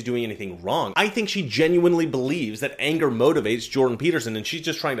thinks she's doing anything wrong. I think she genuinely believes that anger motivates Jordan Peterson, and she's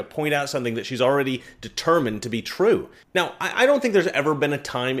just trying to point out something that she's already determined to be true. Now, I don't think there's ever been a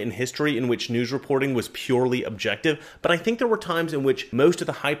time in history in which news reporting was purely objective, but I think there were times in which most of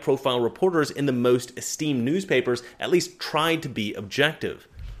the high-profile reporters in the most esteemed newspapers at least tried to be objective.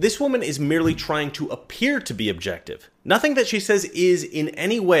 This woman is merely trying to appear to be objective. Nothing that she says is in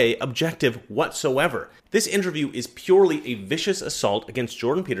any way objective whatsoever. This interview is purely a vicious assault against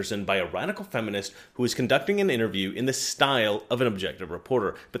Jordan Peterson by a radical feminist who is conducting an interview in the style of an objective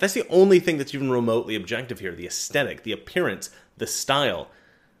reporter. But that's the only thing that's even remotely objective here. The aesthetic, the appearance, the style.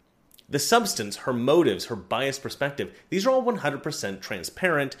 The substance, her motives, her biased perspective, these are all 100%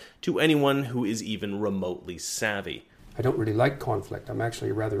 transparent to anyone who is even remotely savvy. I don't really like conflict. I'm actually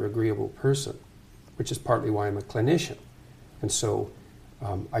a rather agreeable person, which is partly why I'm a clinician. And so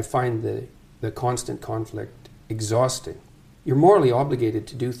I find the constant conflict exhausting. You're morally obligated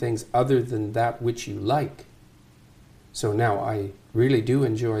to do things other than that which you like. So now I really do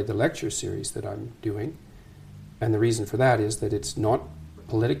enjoy the lecture series that I'm doing. And the reason for that is that it's not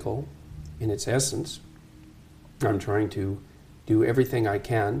political in its essence. I'm trying to do everything I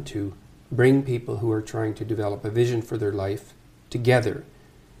can to bring people who are trying to develop a vision for their life together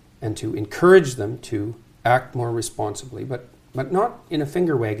and to encourage them to act more responsibly, but not in a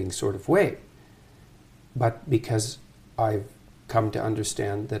finger-wagging sort of way, but because I've come to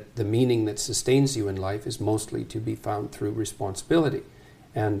understand that the meaning that sustains you in life is mostly to be found through responsibility.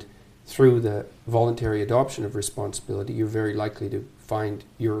 And through the voluntary adoption of responsibility, you're very likely to find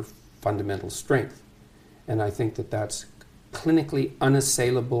your fundamental strength. And I think that that's clinically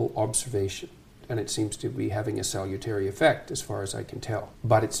unassailable observation, and it seems to be having a salutary effect as far as I can tell.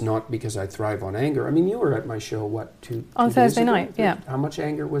 But it's not because I thrive on anger. I mean, you were at my show, on Thursday night, yeah. How much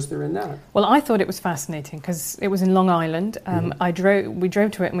anger was there in that? Well, I thought it was fascinating because it was in Long Island. We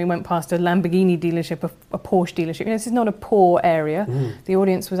drove to it and we went past a Lamborghini dealership, a Porsche dealership. This is not a poor area. The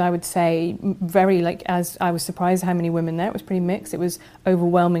audience was, I would say, very, as I was surprised how many women there. It was pretty mixed. It was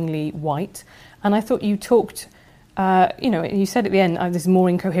overwhelmingly white. And I thought you talked You said at the end, this is more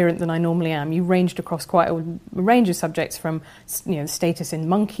incoherent than I normally am. You ranged across quite a range of subjects from, status in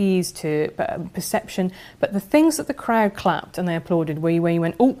monkeys to perception. But the things that the crowd clapped and they applauded, where you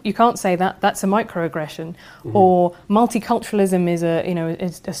went, oh, you can't say that, that's a microaggression, or multiculturalism is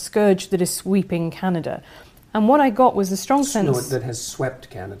a scourge that is sweeping Canada. And what I got was a strong sense... No, that has swept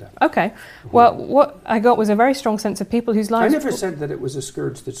Canada. Okay. Well, what I got was a very strong sense of people whose lives... I never said that it was a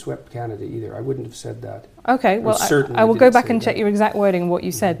scourge that swept Canada either. I wouldn't have said that. Okay, well, I will go back and check your exact wording of what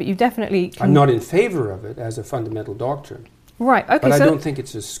you said, but you definitely... I'm not in favour of it as a fundamental doctrine. Right, okay. But I don't think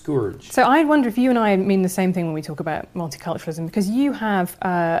it's a scourge. So I wonder if you and I mean the same thing when we talk about multiculturalism, because you have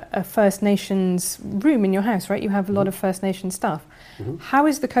a First Nations room in your house, right? You have a lot of First Nations stuff. How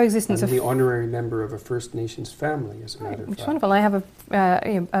is the coexistence I'm the honorary member of a First Nations family, as a matter of fact. Which is wonderful. I have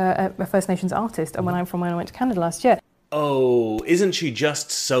a First Nations artist when I went to Canada last year. Oh, isn't she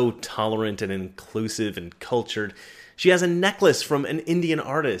just so tolerant and inclusive and cultured? She has a necklace from an Indian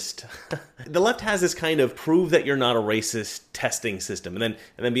artist. The left has this kind of prove that you're not a racist testing system. And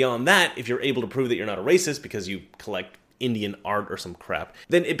then beyond that, if you're able to prove that you're not a racist because you collect Indian art or some crap,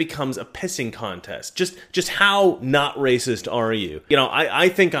 then it becomes a pissing contest. Just how not racist are you? I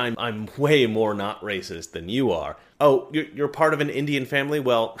think I'm way more not racist than you are. Oh, you're part of an Indian family?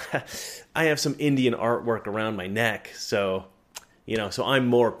 Well, I have some Indian artwork around my neck, so I'm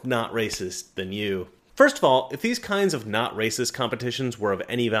more not racist than you. First of all, if these kinds of not racist competitions were of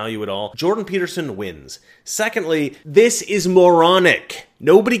any value at all, Jordan Peterson wins. Secondly, this is moronic.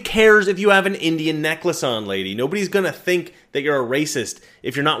 Nobody cares if you have an Indian necklace on, lady. Nobody's gonna think that you're a racist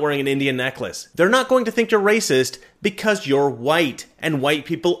if you're not wearing an Indian necklace. They're not going to think you're racist because you're white, and white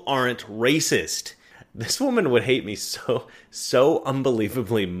people aren't racist. This woman would hate me so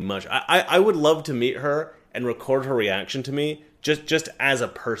unbelievably much. I would love to meet her and record her reaction to me just as a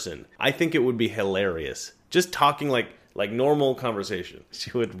person. I think it would be hilarious. Just talking like normal conversation.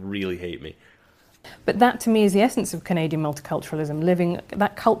 She would really hate me. But that to me is the essence of Canadian multiculturalism,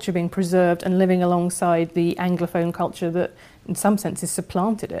 that culture being preserved and living alongside the Anglophone culture that in some senses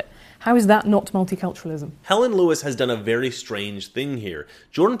supplanted it. How is that not multiculturalism? Helen Lewis has done a very strange thing here.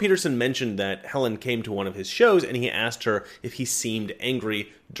 Jordan Peterson mentioned that Helen came to one of his shows and he asked her if he seemed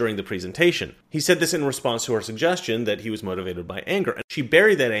angry during the presentation. He said this in response to her suggestion that he was motivated by anger, and she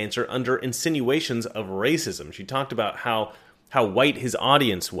buried that answer under insinuations of racism. She talked about how white his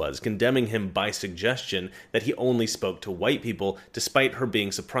audience was, condemning him by suggestion that he only spoke to white people, despite her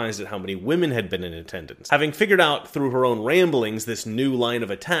being surprised at how many women had been in attendance. Having figured out through her own ramblings this new line of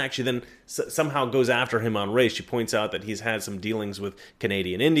attack, she then somehow goes after him on race. She points out that he's had some dealings with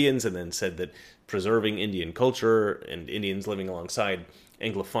Canadian Indians, and then said that preserving Indian culture and Indians living alongside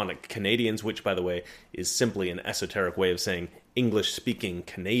Anglophonic Canadians, which, by the way, is simply an esoteric way of saying English-speaking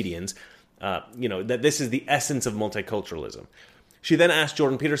Canadians, that this is the essence of multiculturalism. She then asked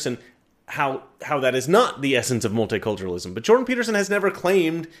Jordan Peterson how that is not the essence of multiculturalism. But Jordan Peterson has never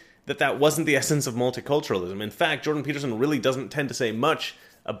claimed that wasn't the essence of multiculturalism. In fact, Jordan Peterson really doesn't tend to say much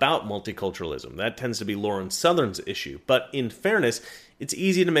about multiculturalism. That tends to be Lauren Southern's issue. But in fairness, it's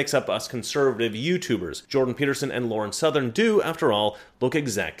easy to mix up us conservative YouTubers. Jordan Peterson and Lauren Southern do, after all, look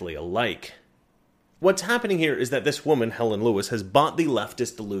exactly alike. What's happening here is that this woman, Helen Lewis, has bought the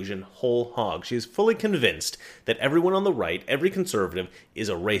leftist delusion whole hog. She is fully convinced that everyone on the right, every conservative, is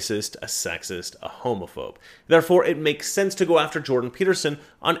a racist, a sexist, a homophobe. Therefore, it makes sense to go after Jordan Peterson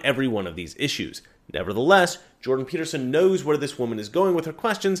on every one of these issues. Nevertheless, Jordan Peterson knows where this woman is going with her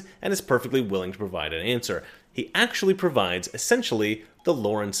questions and is perfectly willing to provide an answer. He actually provides, essentially, the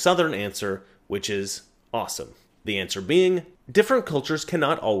Lauren Southern answer, which is awesome. The answer being, different cultures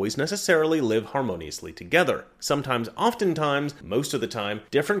cannot always necessarily live harmoniously together. Sometimes, oftentimes, most of the time,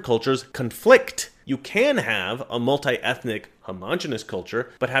 different cultures conflict. You can have a multi-ethnic, homogeneous culture,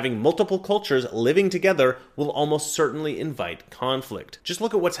 but having multiple cultures living together will almost certainly invite conflict. Just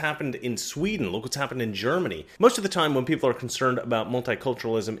look at what's happened in Sweden, look what's happened in Germany. Most of the time when people are concerned about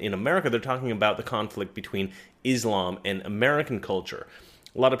multiculturalism in America, they're talking about the conflict between Islam and American culture.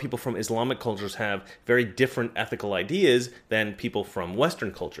 A lot of people from Islamic cultures have very different ethical ideas than people from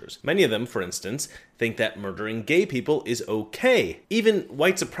Western cultures. Many of them, for instance, think that murdering gay people is okay. Even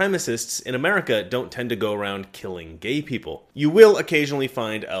white supremacists in America don't tend to go around killing gay people. You will occasionally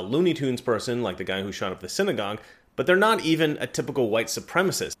find a Looney Tunes person, like the guy who shot up the synagogue, but they're not even a typical white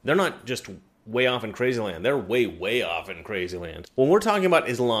supremacist. They're not just way off in crazy land. They're way off in crazy land. When we're talking about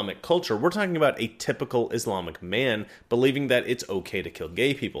Islamic culture, we're talking about a typical Islamic man believing that it's okay to kill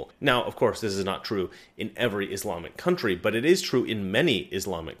gay people. Now, of course, this is not true in every Islamic country, but it is true in many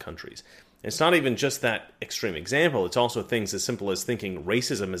Islamic countries. It's not even just that extreme example. It's also things as simple as thinking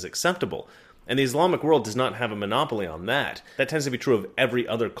racism is acceptable. And the Islamic world does not have a monopoly on that. That tends to be true of every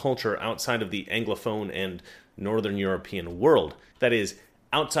other culture outside of the Anglophone and Northern European world. That is,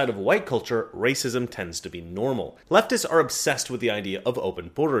 outside of white culture, racism tends to be normal. Leftists are obsessed with the idea of open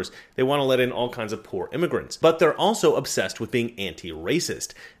borders. They want to let in all kinds of poor immigrants. But they're also obsessed with being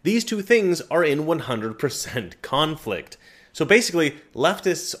anti-racist. These two things are in 100% conflict. So basically,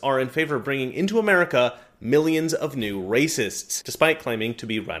 leftists are in favor of bringing into America millions of new racists, despite claiming to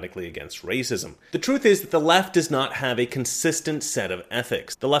be radically against racism. The truth is that the left does not have a consistent set of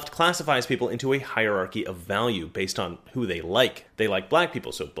ethics. The left classifies people into a hierarchy of value based on who they like. They like black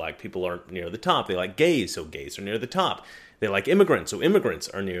people, so black people are near the top. They like gays, so gays are near the top. They like immigrants, so immigrants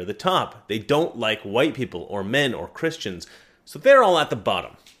are near the top. They don't like white people or men or Christians, so they're all at the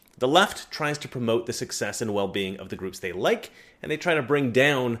bottom. The left tries to promote the success and well-being of the groups they like, and they try to bring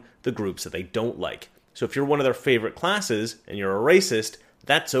down the groups that they don't like. So if you're one of their favorite classes and you're a racist,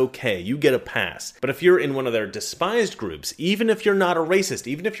 that's okay, you get a pass. But if you're in one of their despised groups, even if you're not a racist,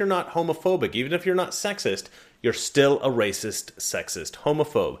 even if you're not homophobic, even if you're not sexist, you're still a racist, sexist,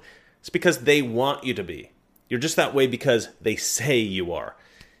 homophobe. It's because they want you to be. You're just that way because they say you are.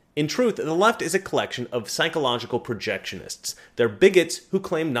 In truth, the left is a collection of psychological projectionists. They're bigots who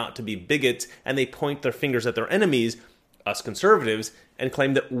claim not to be bigots, and they point their fingers at their enemies, us conservatives, and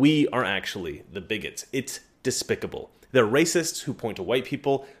claim that we are actually the bigots. It's despicable. They're racists who point to white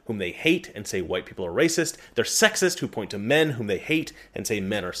people whom they hate and say white people are racist. They're sexist who point to men whom they hate and say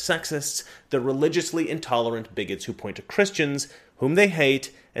men are sexists. They're religiously intolerant bigots who point to Christians whom they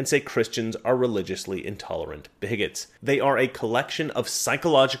hate and say Christians are religiously intolerant bigots. They are a collection of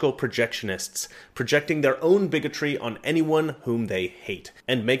psychological projectionists, projecting their own bigotry on anyone whom they hate.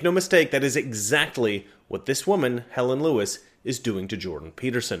 And make no mistake, that is exactly what this woman, Helen Lewis, is doing to Jordan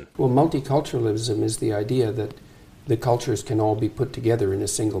Peterson. Well, multiculturalism is the idea that the cultures can all be put together in a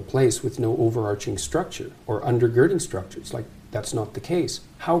single place with no overarching structure or undergirding structures. Like, that's not the case.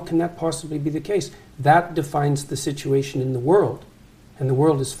 How can that possibly be the case? That defines the situation in the world, and the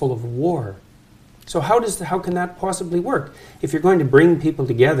world is full of war. So how can that possibly work? If you're going to bring people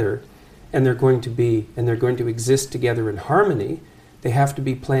together and they're going to exist together in harmony, they have to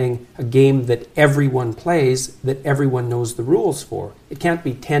be playing a game that everyone plays, that everyone knows the rules for. It can't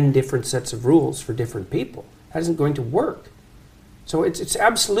be 10 different sets of rules for different people. That isn't going to work. So it's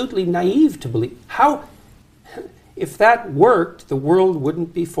absolutely naive to believe. How, if that worked, the world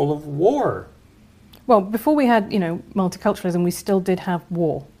wouldn't be full of war. Well, before we had, multiculturalism, we still did have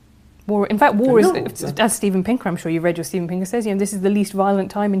war. In fact, war is, as Steven Pinker, I'm sure you read what Steven Pinker says, this is the least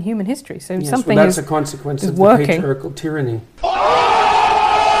violent time in human history. So yes, something that's a consequence of the patriarchal tyranny.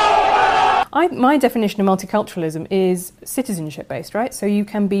 My definition of multiculturalism is citizenship-based, right? So you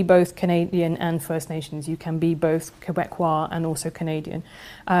can be both Canadian and First Nations. You can be both Quebecois and also Canadian.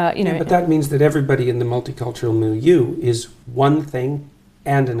 But that means that everybody in the multicultural milieu is one thing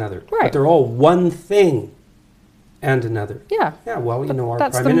and another. Right. But they're all one thing and another. Yeah. Yeah, well,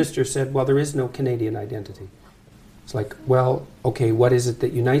 our Prime Minister said, well, there is no Canadian identity. It's like, well, okay, what is it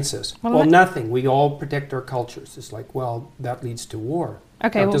that unites us? Well, nothing. We all protect our cultures. It's like, well, that leads to war.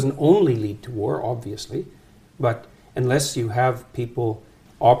 Okay, it doesn't only lead to war, obviously, but unless you have people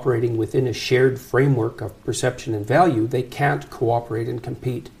operating within a shared framework of perception and value, they can't cooperate and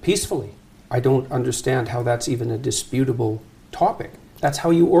compete peacefully. I don't understand how that's even a disputable topic. That's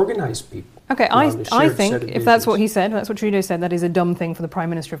how you organize people. Okay, I think if that's what he said, that's what Trudeau said, that is a dumb thing for the Prime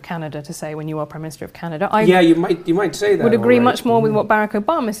Minister of Canada to say when you are Prime Minister of Canada. You might say that. Would agree much more with what Barack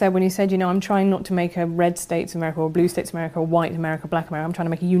Obama said when he said, I'm trying not to make a red States America or blue States America or white America, black America. I'm trying to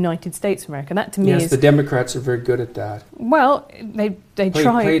make a United States America. That to me is... Yes, the Democrats are very good at that. Well, they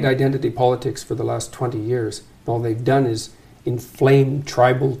played identity politics for the last 20 years. All they've done is inflame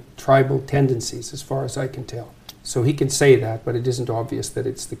tribal tendencies, as far as I can tell. So he can say that, but it isn't obvious that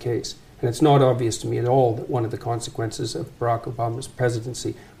it's the case. And it's not obvious to me at all that one of the consequences of Barack Obama's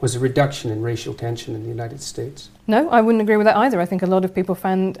presidency was a reduction in racial tension in the United States. No, I wouldn't agree with that either. I think a lot of people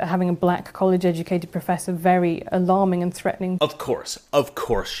found having a black college-educated professor very alarming and threatening. Of course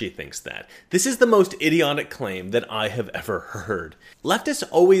she thinks that. This is the most idiotic claim that I have ever heard. Leftists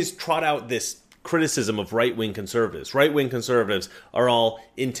always trot out this criticism of right-wing conservatives. Right-wing conservatives are all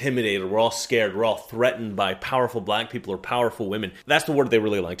intimidated, we're all scared, we're all threatened by powerful black people or powerful women. That's the word they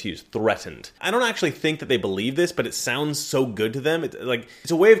really like to use, threatened. I don't actually think that they believe this, but it sounds so good to them.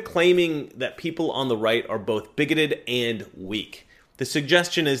 It's a way of claiming that people on the right are both bigoted and weak. The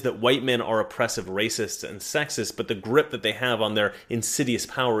suggestion is that white men are oppressive, racists, and sexist, but the grip that they have on their insidious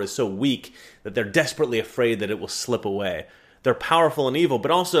power is so weak that they're desperately afraid that it will slip away. They're powerful and evil,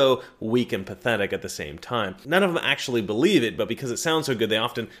 but also weak and pathetic at the same time. None of them actually believe it, but because it sounds so good, they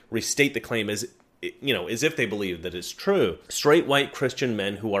often restate the claim as if they believe that it's true. Straight white Christian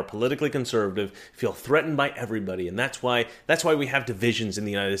men who are politically conservative feel threatened by everybody, and that's why we have divisions in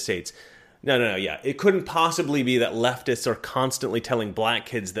the United States. No, yeah. It couldn't possibly be that leftists are constantly telling black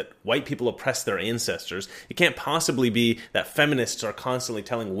kids that white people oppressed their ancestors. It can't possibly be that feminists are constantly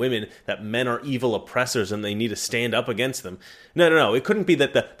telling women that men are evil oppressors and they need to stand up against them. No. It couldn't be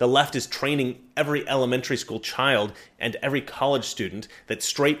that the left is training every elementary school child and every college student that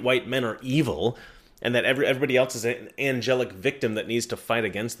straight white men are evil and that everybody else is an angelic victim that needs to fight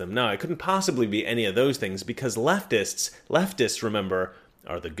against them. No, it couldn't possibly be any of those things because leftists, remember,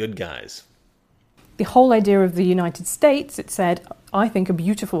 are the good guys. The whole idea of the United States, it said, I think a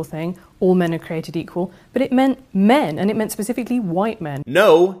beautiful thing, all men are created equal, but it meant men, and it meant specifically white men.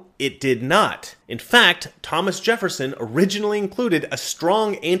 No, it did not. In fact, Thomas Jefferson originally included a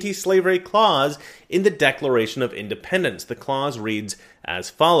strong anti-slavery clause in the Declaration of Independence. The clause reads as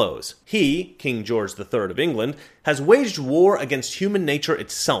follows. He, King George III of England, has waged war against human nature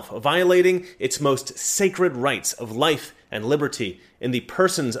itself, violating its most sacred rights of life and liberty in the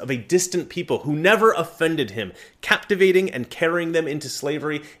persons of a distant people who never offended him, captivating and carrying them into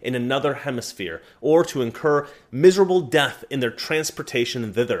slavery in another hemisphere, or to incur miserable death in their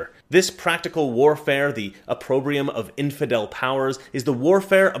transportation thither. This practical warfare, the opprobrium of infidel powers, is the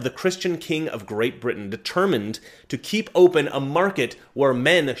warfare of the Christian king of Great Britain, determined to keep open a market where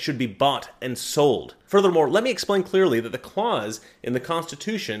men should be bought and sold. Furthermore, let me explain clearly that the clause in the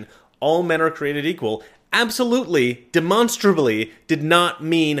Constitution, all men are created equal, absolutely, demonstrably, did not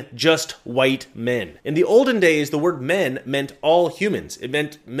mean just white men. In the olden days, the word men meant all humans. It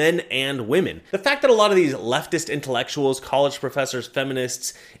meant men and women. The fact that a lot of these leftist intellectuals, college professors,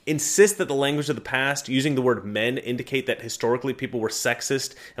 feminists, insist that the language of the past, using the word men, indicate that historically people were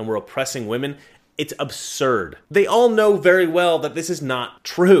sexist and were oppressing women, it's absurd. They all know very well that this is not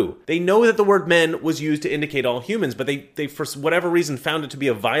true. They know that the word men was used to indicate all humans, but they for whatever reason found it to be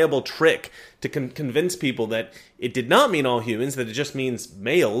a viable trick to convince people that it did not mean all humans, that it just means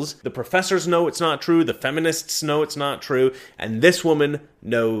males. The professors know it's not true, the feminists know it's not true, and this woman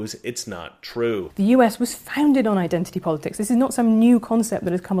knows it's not true. The US was founded on identity politics. This is not some new concept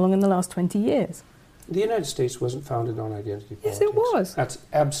that has come along in the last 20 years. The United States wasn't founded on identity politics. Yes, it was. That's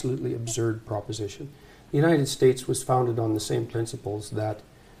absolutely absurd proposition. The United States was founded on the same principles that,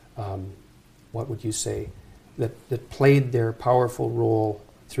 what would you say, that played their powerful role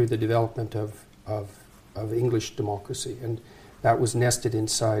through the development of English democracy. And that was nested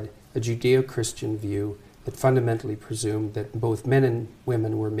inside a Judeo-Christian view that fundamentally presumed that both men and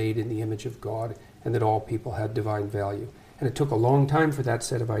women were made in the image of God and that all people had divine value. And it took a long time for that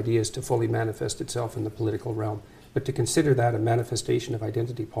set of ideas to fully manifest itself in the political realm. But to consider that a manifestation of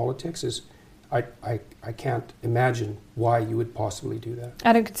identity politics is, I can't imagine why you would possibly do that.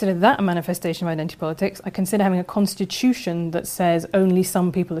 I don't consider that a manifestation of identity politics. I consider having a constitution that says only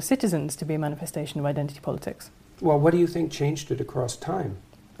some people are citizens to be a manifestation of identity politics. Well, what do you think changed it across time?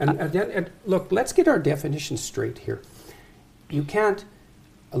 And look, let's get our definitions straight here. You can't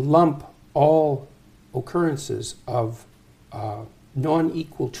lump all occurrences of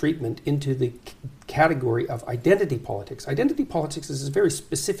non-equal treatment into the category of identity politics. Identity politics is a very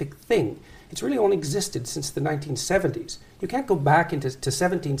specific thing. It's really only existed since the 1970s. You can't go back into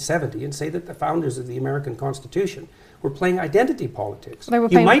 1770 and say that the founders of the American Constitution were playing identity politics. They were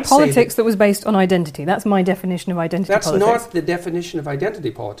playing politics that was based on identity. That's my definition of identity politics. That's not the definition of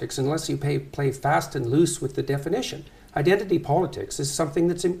identity politics unless you play fast and loose with the definition. Identity politics is something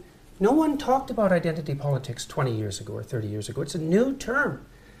that's... No one talked about identity politics 20 years ago or 30 years ago. It's a new term.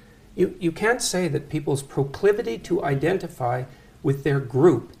 You can't say that people's proclivity to identify with their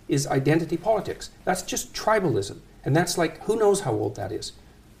group is identity politics. That's just tribalism. And that's like, who knows how old that is?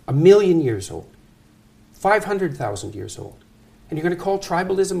 1 million years old. 500,000 years old. And you're going to call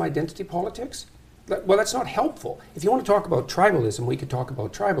tribalism identity politics? Well, that's not helpful. If you want to talk about tribalism, we could talk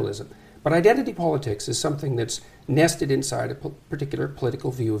about tribalism. But identity politics is something that's nested inside a particular political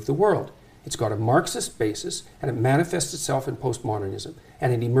view of the world. It's got a Marxist basis, and it manifests itself in postmodernism.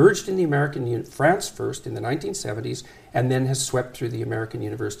 And it emerged in the American France first in the 1970s, and then has swept through the American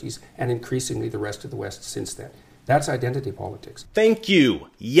universities and increasingly the rest of the West since then. That's identity politics. Thank you.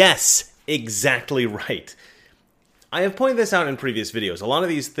 Yes, exactly right. I have pointed this out in previous videos. A lot of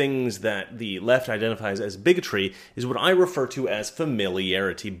these things that the left identifies as bigotry is what I refer to as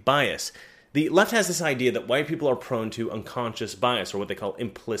familiarity bias. The left has this idea that white people are prone to unconscious bias, or what they call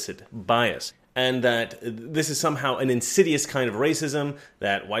implicit bias, and that this is somehow an insidious kind of racism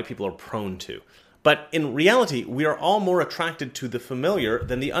that white people are prone to. But in reality, we are all more attracted to the familiar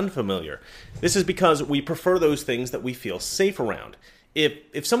than the unfamiliar. This is because we prefer those things that we feel safe around.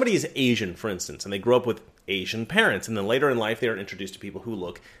 If somebody is Asian, for instance, and they grow up with Asian parents, and then later in life they are introduced to people who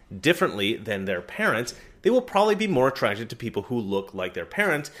look differently than their parents, they will probably be more attracted to people who look like their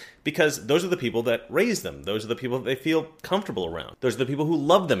parents because those are the people that raised them. Those are the people that they feel comfortable around. Those are the people who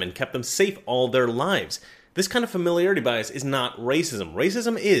loved them and kept them safe all their lives. This kind of familiarity bias is not racism.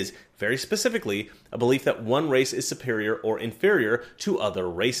 Racism is, very specifically, a belief that one race is superior or inferior to other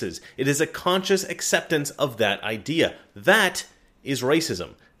races. It is a conscious acceptance of that idea. That is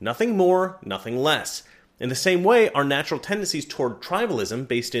racism. Nothing more, nothing less. In the same way, our natural tendencies toward tribalism,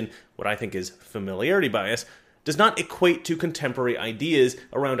 based in what I think is familiarity bias, does not equate to contemporary ideas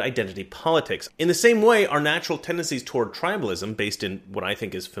around identity politics. In the same way, our natural tendencies toward tribalism, based in what I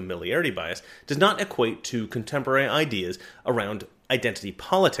think is familiarity bias, does not equate to contemporary ideas around identity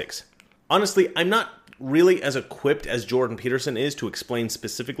politics. Honestly, I'm not really as equipped as Jordan Peterson is to explain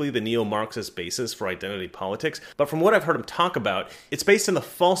specifically the neo-Marxist basis for identity politics, but from what I've heard him talk about, it's based on the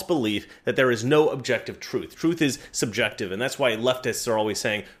false belief that there is no objective truth. Truth is subjective, and that's why leftists are always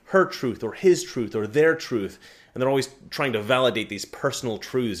saying her truth or his truth or their truth, and they're always trying to validate these personal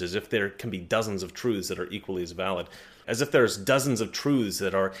truths as if there can be dozens of truths that are equally as valid. As if there's dozens of truths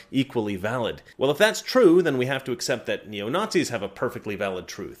that are equally valid. Well, if that's true, then we have to accept that neo-Nazis have a perfectly valid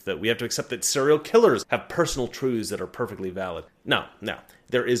truth, that we have to accept that serial killers have personal truths that are perfectly valid. No.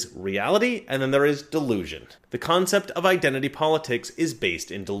 There is reality, and then there is delusion. The concept of identity politics is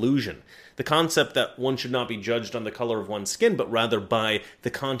based in delusion. The concept that one should not be judged on the color of one's skin, but rather by the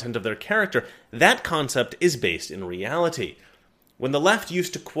content of their character, that concept is based in reality. When the left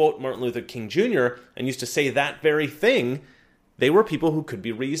used to quote Martin Luther King Jr. and used to say that very thing, they were people who could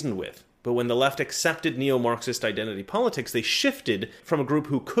be reasoned with. But when the left accepted neo-Marxist identity politics, they shifted from a group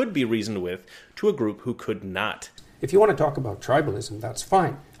who could be reasoned with to a group who could not. If you want to talk about tribalism, that's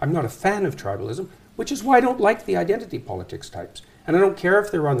fine. I'm not a fan of tribalism, which is why I don't like the identity politics types. And I don't care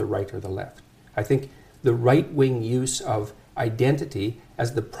if they're on the right or the left. I think the right-wing use of identity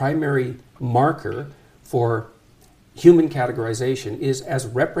as the primary marker for human categorization is as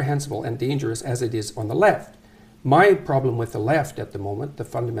reprehensible and dangerous as it is on the left. My problem with the left at the moment, the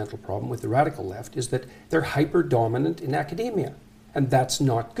fundamental problem with the radical left, is that they're hyper-dominant in academia. And that's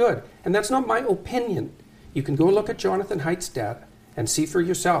not good. And that's not my opinion. You can go look at Jonathan Haidt's data and see for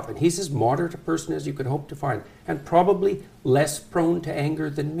yourself. And he's as moderate a person as you could hope to find, and probably less prone to anger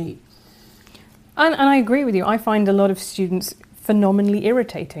than me. And I agree with you. I find a lot of students phenomenally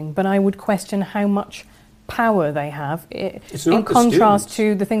irritating, but I would question how much power they have in contrast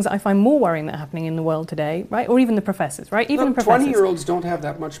to the things that I find more worrying that are happening in the world today, right? Or even the professors, right? Even professors. 20-year-olds don't have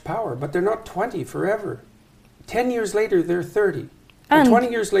that much power, but they're not 20 forever. 10 years later, they're 30. And 20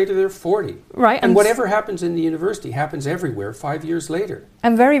 years later, they're 40. Right. And whatever happens in the university happens everywhere 5 years later.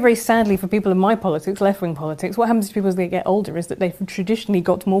 And very, very sadly for people in my politics, left-wing politics, what happens to people as they get older is that they've traditionally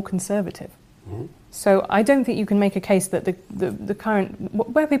got more conservative. Mm-hmm. So I don't think you can make a case that the current,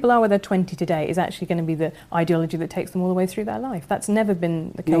 where people are where they're 20 today is actually going to be the ideology that takes them all the way through their life. That's never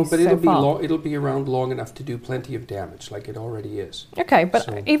been the case so far. No, but it'll be around long enough to do plenty of damage, like it already is. Okay,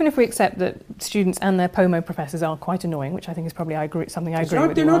 but even if we accept that students and their POMO professors are quite annoying, which I think is probably something I agree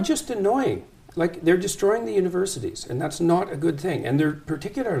with. They're not just annoying. Like, they're destroying the universities, and that's not a good thing. And they're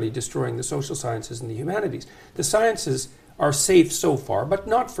particularly destroying the social sciences and the humanities. The sciences are safe so far, but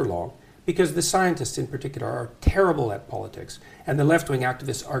not for long. Because the scientists in particular are terrible at politics, and the left-wing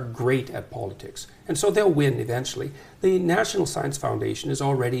activists are great at politics. And so they'll win eventually. The National Science Foundation is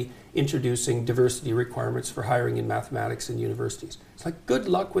already introducing diversity requirements for hiring in mathematics in universities. It's like, good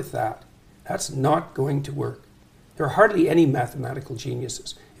luck with that. That's not going to work. There are hardly any mathematical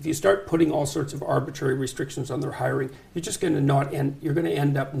geniuses. If you start putting all sorts of arbitrary restrictions on their hiring, you're just going to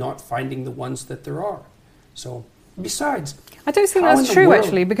end up not finding the ones that there are. So, besides, I don't think that's true,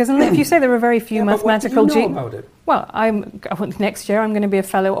 actually, because if you say there are very few mathematical geniuses. What do you know about it? Well, next year I'm going to be a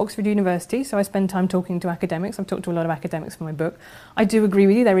fellow at Oxford University, so I spend time talking to academics. I've talked to a lot of academics for my book. I do agree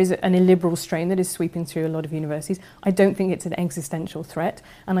with you, there is an illiberal strain that is sweeping through a lot of universities. I don't think it's an existential threat,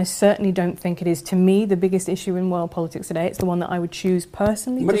 and I certainly don't think it is, to me, the biggest issue in world politics today. It's the one that I would choose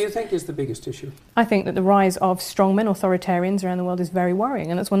personally. What do you think is the biggest issue? I think that the rise of strongmen, authoritarians around the world is very worrying,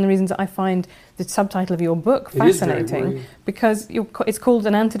 and that's one of the reasons that I find the subtitle of your book fascinating, because it's called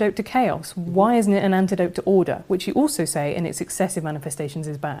An Antidote to Chaos. Why isn't it an antidote to order, which you also say in its excessive manifestations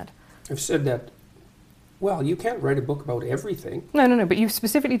is bad? I've said that. Well, you can't write a book about everything. No, but you've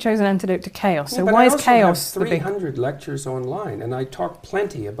specifically chosen Antidote to Chaos. So why is chaos the big... I also have 300 lectures online, and I talk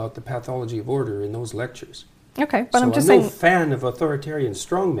plenty about the pathology of order in those lectures. Okay, but So I'm just no saying... fan of authoritarian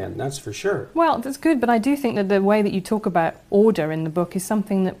strongmen, that's for sure. Well, that's good, but I do think that the way that you talk about order in the book is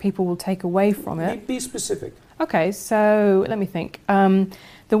something that people will take away from it. Be specific. Okay, so let me think.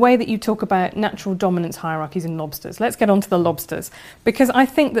 The way that you talk about natural dominance hierarchies in lobsters. Let's get on to the lobsters. Because I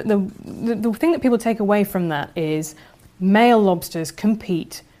think that the thing that people take away from that is male lobsters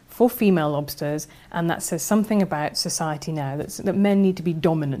compete for female lobsters, and that says something about society now, that men need to be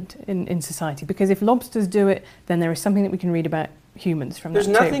dominant in society. Because if lobsters do it, then there is something that we can read about humans from There's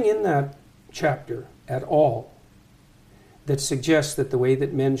that too. nothing in that chapter at all that suggests that the way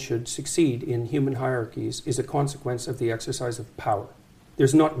that men should succeed in human hierarchies is a consequence of the exercise of power.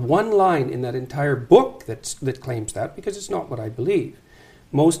 There's not one line in that entire book that claims that, because it's not what I believe.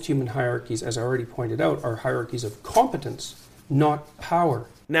 Most human hierarchies, as I already pointed out, are hierarchies of competence, not power.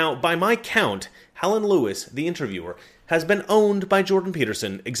 Now, by my count, Helen Lewis, the interviewer, has been owned by Jordan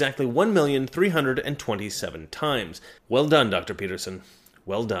Peterson exactly 1,327 times. Well done, Dr. Peterson.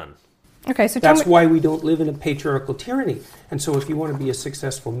 Well done. Okay, so tell That's me... why we don't live in a patriarchal tyranny. And so if you want to be a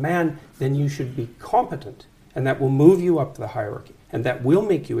successful man, then you should be competent. And that will move you up the hierarchy. And that will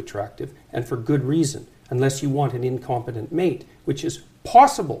make you attractive, and for good reason, unless you want an incompetent mate, which is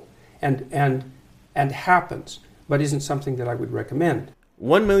possible and happens, but isn't something that I would recommend.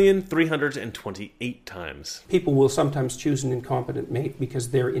 1,328 times. People will sometimes choose an incompetent mate because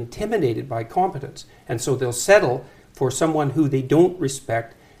they're intimidated by competence. And so they'll settle for someone who they don't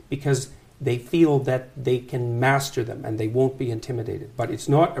respect because they feel that they can master them and they won't be intimidated. But it's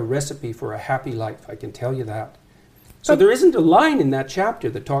not a recipe for a happy life, I can tell you that. So there isn't a line in that chapter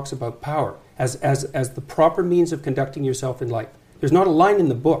that talks about power as the proper means of conducting yourself in life. There's not a line in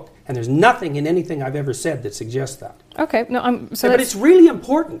the book, and there's nothing in anything I've ever said that suggests that. Okay, no, But it's really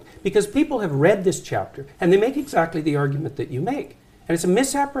important because people have read this chapter and they make exactly the argument that you make. And it's a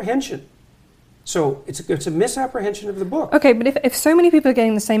misapprehension. So it's a misapprehension of the book. Okay, but if so many people are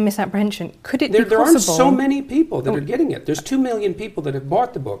getting the same misapprehension, could it be There possible... aren't so many people that are getting it. There's 2 million people that have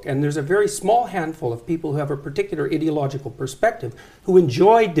bought the book, and there's a very small handful of people who have a particular ideological perspective who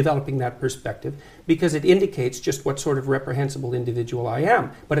enjoy developing that perspective because it indicates just what sort of reprehensible individual I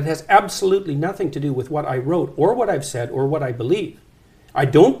am. But it has absolutely nothing to do with what I wrote or what I've said or what I believe. I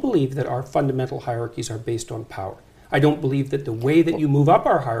don't believe that our fundamental hierarchies are based on power. I don't believe that the way that you move up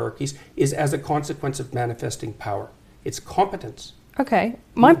our hierarchies is as a consequence of manifesting power. It's competence. Okay,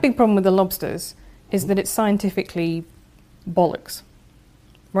 my big problem with the lobsters is that it's scientifically bollocks,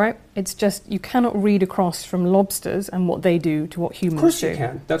 right? It's just, you cannot read across from lobsters and what they do to what humans do. Of course you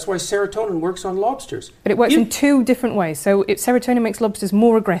can. That's why serotonin works on lobsters. But it works in 2 different ways. So if serotonin makes lobsters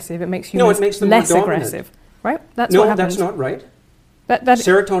more aggressive, it makes humans it makes them less more dominant. aggressive, right? That's No, what happens. that's not right. That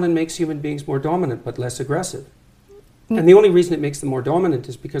Serotonin makes human beings more dominant but less aggressive. And the only reason it makes them more dominant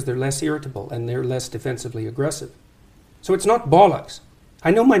is because they're less irritable and they're less defensively aggressive. So it's not bollocks.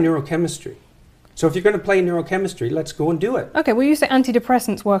 I know my neurochemistry. So if you're going to play neurochemistry, let's go and do it. Okay, well, you say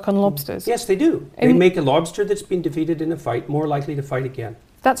antidepressants work on lobsters. Yes, they do. They make a lobster that's been defeated in a fight more likely to fight again.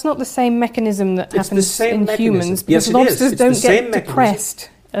 That's not the same mechanism that It's the happens same in mechanism. humans, Yes, because it is. lobsters It's the don't same get mechanism. depressed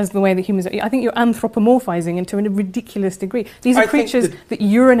as the way that humans are. I think you're anthropomorphizing into a ridiculous degree. These are I think creatures that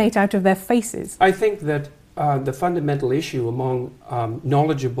urinate out of their faces. I think that the fundamental issue among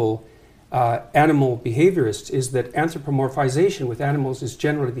knowledgeable animal behaviorists is that anthropomorphization with animals is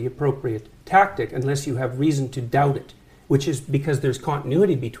generally the appropriate tactic unless you have reason to doubt it, which is because there's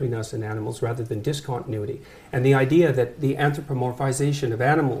continuity between us and animals rather than discontinuity. And the idea that the anthropomorphization of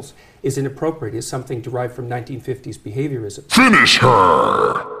animals is inappropriate is something derived from 1950s behaviorism. Finish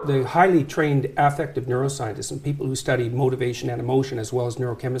her! The highly trained affective neuroscientists and people who study motivation and emotion as well as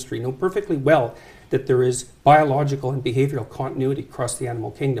neurochemistry know perfectly well that there is biological and behavioral continuity across the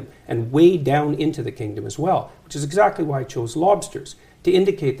animal kingdom and way down into the kingdom as well, which is exactly why I chose lobsters, to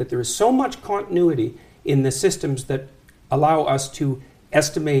indicate that there is so much continuity in the systems that allow us to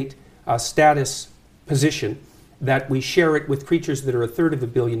estimate status position that we share it with creatures that are 1/3 of a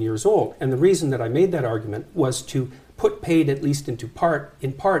billion years old. And the reason that I made that argument was to put paid at least in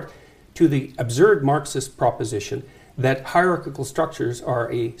part to the absurd Marxist proposition that hierarchical structures are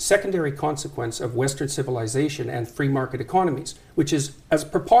a secondary consequence of Western civilization and free market economies, which is as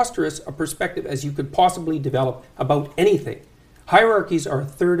preposterous a perspective as you could possibly develop about anything. Hierarchies are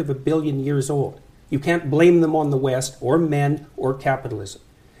 1/3 of a billion years old. You can't blame them on the West or men or capitalism.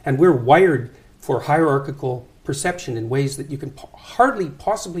 And we're wired for hierarchical perception in ways that you can hardly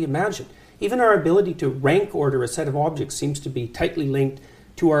possibly imagine. Even our ability to rank order a set of objects seems to be tightly linked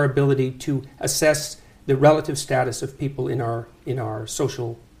to our ability to assess the relative status of people in our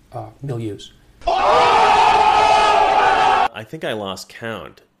social milieus. I think I lost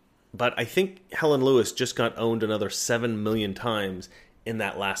count. but I think Helen Lewis just got owned another 7 million times in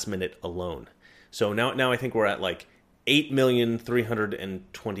that last minute alone. So now I think we're at like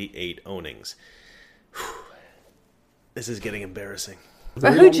 8,328 ownings. Whew. This is getting embarrassing.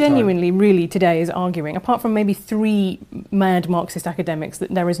 But who genuinely, really, today is arguing, apart from maybe 3 mad Marxist academics,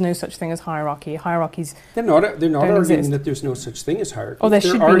 that there is no such thing as hierarchy? Hierarchies They're not arguing exist. that there's no such thing as hierarchy. Or there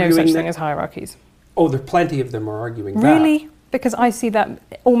should be no such thing as hierarchies. Oh, there are plenty of them are arguing that. Really? Because I see that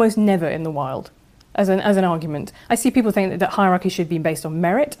almost never in the wild as an argument. I see people saying that hierarchy should be based on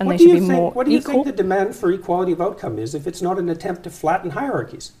merit and they should be more equal. What do you think the demand for equality of outcome is if it's not an attempt to flatten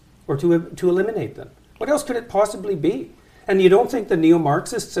hierarchies or to eliminate them? What else could it possibly be? And you don't think the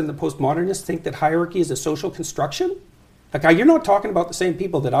neo-Marxists and the postmodernists think that hierarchy is a social construction? Like, you're not talking about the same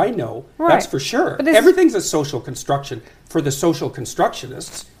people that I know, right. That's for sure. Everything's a social construction for the social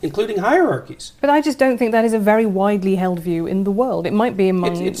constructionists, including hierarchies. But I just don't think that is a very widely held view in the world. It might be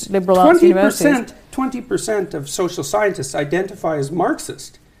among it's liberal arts universities. 20% of social scientists identify as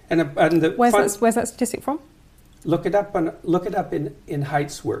Marxist. Where's that statistic from? Look it up in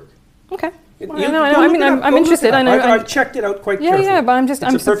Haidt's work. Okay. I'm interested. I know. I've checked it out quite carefully. Yeah, but it's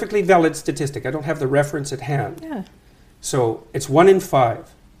a perfectly valid statistic. I don't have the reference at hand. Yeah. So it's 1 in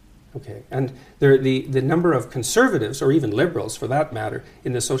 5. Okay, and the number of conservatives, or even liberals for that matter,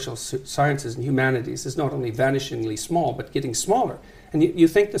 in the social sciences and humanities is not only vanishingly small, but getting smaller. And you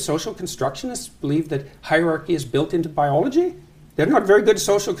think the social constructionists believe that hierarchy is built into biology? They're not very good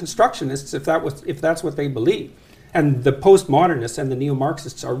social constructionists if that's what they believe. And the postmodernists and the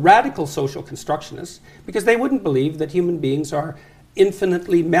neo-Marxists are radical social constructionists because they wouldn't believe that human beings are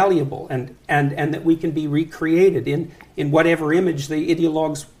infinitely malleable and that we can be recreated in whatever image the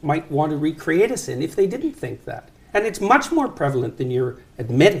ideologues might want to recreate us in if they didn't think that. And it's much more prevalent than you're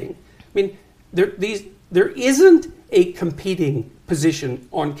admitting. I mean, there isn't a competing position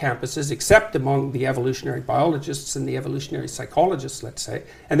on campuses except among the evolutionary biologists and the evolutionary psychologists, let's say,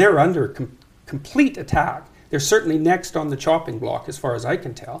 and they're under complete attack. They're certainly next on the chopping block, as far as I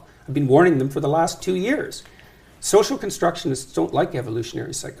can tell. I've been warning them for the last 2 years. Social constructionists don't like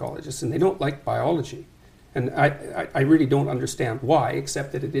evolutionary psychologists, and they don't like biology. And I really don't understand why,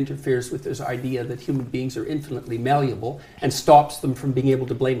 except that it interferes with this idea that human beings are infinitely malleable and stops them from being able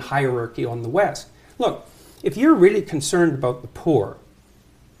to blame hierarchy on the West. Look, if you're really concerned about the poor,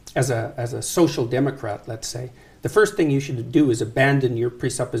 as a social democrat, let's say, the first thing you should do is abandon your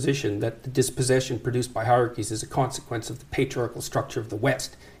presupposition that the dispossession produced by hierarchies is a consequence of the patriarchal structure of the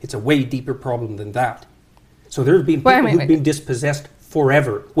West. It's a way deeper problem than that. So there have been people who've been dispossessed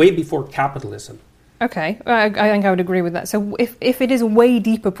forever, way before capitalism. Okay, I think I would agree with that. So if it is a way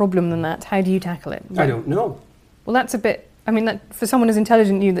deeper problem than that, how do you tackle it? I don't know. Well, that's a bit... I mean, that, for someone as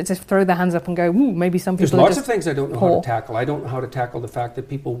intelligent as you, that just throw their hands up and go, ooh, maybe some people There's lots of things I don't know how to tackle. I don't know how to tackle the fact that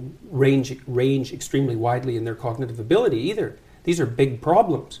people range extremely widely in their cognitive ability either. These are big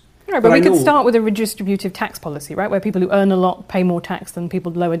problems. Right, but we could start with a redistributive tax policy, right, where people who earn a lot pay more tax than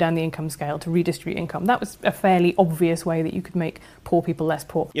people lower down the income scale to redistribute income. That was a fairly obvious way that you could make poor people less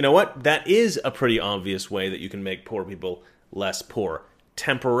poor. You know what? That is a pretty obvious way that you can make poor people less poor.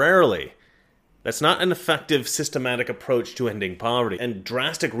 Temporarily. That's not an effective, systematic approach to ending poverty, and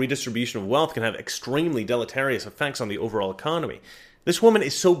drastic redistribution of wealth can have extremely deleterious effects on the overall economy. This woman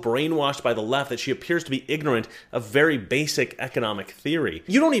is so brainwashed by the left that she appears to be ignorant of very basic economic theory.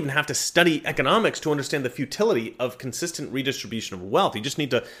 You don't even have to study economics to understand the futility of consistent redistribution of wealth. You just need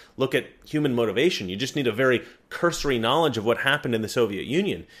to look at human motivation. You just need a very cursory knowledge of what happened in the Soviet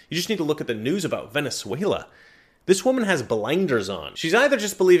Union. You just need to look at the news about Venezuela. This woman has blinders on. She's either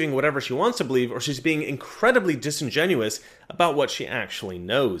just believing whatever she wants to believe, or she's being incredibly disingenuous about what she actually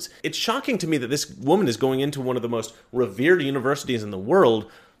knows. It's shocking to me that this woman is going into one of the most revered universities in the world,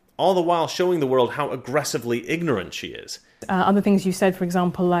 all the while showing the world how aggressively ignorant she is. Other things you said, for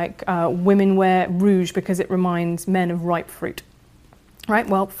example, like women wear rouge because it reminds men of ripe fruit. Right,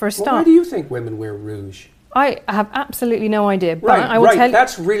 well, for a start... Why do you think women wear rouge? I have absolutely no idea. But Right, I will tell you,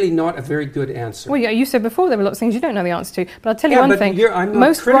 that's really not a very good answer. well, yeah, you said before there were lots of things you don't know the answer to. But I'll tell you one thing. I'm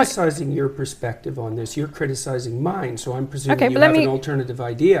not criticizing your perspective on this. You're criticizing mine, so I'm presuming you have an alternative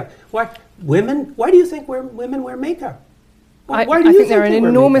idea. Why do you think women wear makeup? I think there are an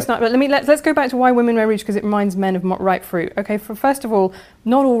enormous number. But let's go back to why women wear rouge, because it reminds men of ripe fruit. Okay, first of all,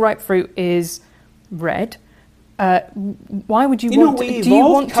 not all ripe fruit is red. Why would you want to... we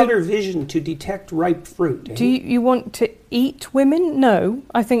evolved colour vision to detect ripe fruit. Do you want to eat women? No.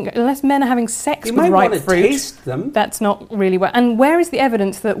 I think unless men are having sex you with ripe fruit... You might want to taste them. That's not really where... And where is the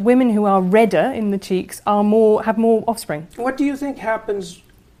evidence that women who are redder in the cheeks have more offspring? What do you think happens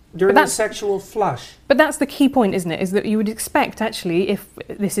during a sexual flush. But that's the key point, isn't it? Is that you would expect, actually, if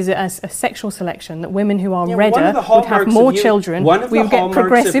this is a sexual selection, that women who are redder would have more children. We would get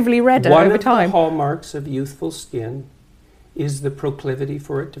progressively redder over time. One of the hallmarks of youthful skin is the proclivity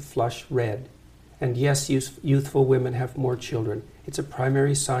for it to flush red. And yes, youthful women have more children. It's a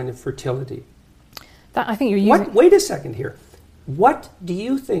primary sign of fertility. That, I think you're using... Wait a second here. What do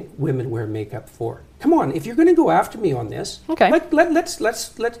you think women wear makeup for? Come on, if you're going to go after me on this, okay. Let's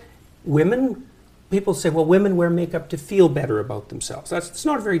women. People say, well, women wear makeup to feel better about themselves. It's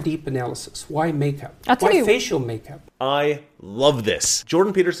not a very deep analysis. Why makeup? Why facial makeup? I love this.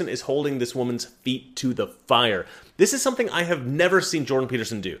 Jordan Peterson is holding this woman's feet to the fire. This is something I have never seen Jordan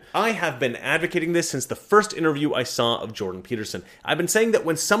Peterson do. I have been advocating this since the first interview I saw of Jordan Peterson. I've been saying that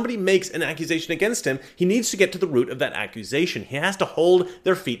when somebody makes an accusation against him, he needs to get to the root of that accusation. He has to hold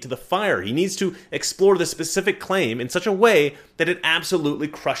their feet to the fire. He needs to explore the specific claim in such a way that it absolutely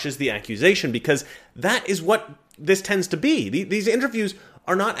crushes the accusation, because that is what this tends to be. These interviews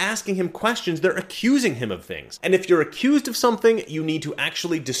are not asking him questions, they're accusing him of things. And if you're accused of something, you need to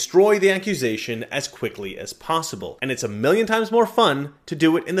actually destroy the accusation as quickly as possible. And it's a million times more fun to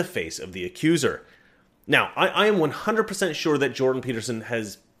do it in the face of the accuser. Now, I am 100% sure that Jordan Peterson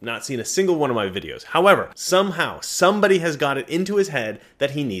has not seen a single one of my videos. However, somehow, somebody has got it into his head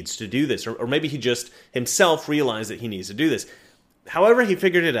that he needs to do this, or maybe he just himself realized that he needs to do this. However he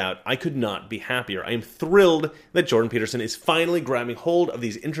figured it out, I could not be happier. I am thrilled that Jordan Peterson is finally grabbing hold of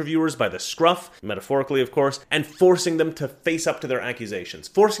these interviewers by the scruff, metaphorically of course, and forcing them to face up to their accusations,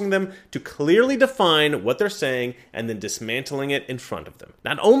 forcing them to clearly define what they're saying and then dismantling it in front of them.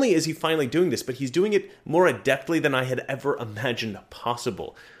 Not only is he finally doing this, but he's doing it more adeptly than I had ever imagined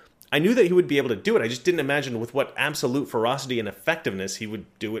possible. I knew that he would be able to do it, I just didn't imagine with what absolute ferocity and effectiveness he would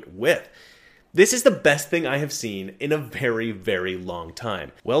do it with. This is the best thing I have seen in a very, very long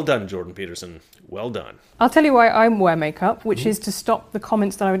time. Well done, Jordan Peterson. Well done. I'll tell you why I wear makeup, which is to stop the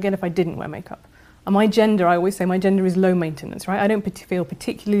comments that I would get if I didn't wear makeup. And my gender, I always say my gender is low maintenance, right? I don't feel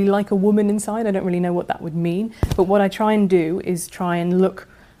particularly like a woman inside. I don't really know what that would mean. But what I try and do is try and look,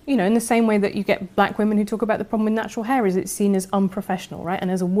 you know, in the same way that you get black women who talk about the problem with natural hair, is it's seen as unprofessional, right?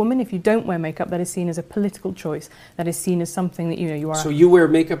 And as a woman, if you don't wear makeup, that is seen as a political choice. That is seen as something that, you know, you are... So you wear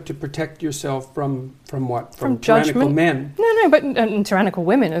makeup to protect yourself from what? From tyrannical men? No, but and tyrannical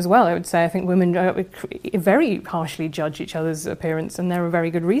women as well, I would say. I think women very harshly judge each other's appearance, and there are very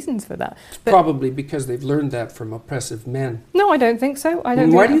good reasons for that. But probably because they've learned that from oppressive men. No, I don't think so.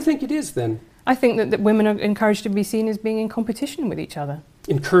 Why do you think it is, then? I think that women are encouraged to be seen as being in competition with each other.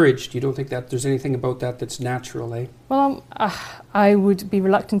 Encouraged? You don't think that there's anything about that that's natural, eh? Well, I would be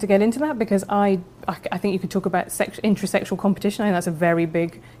reluctant to get into that, because I think you could talk about intrasexual competition. I think that's a very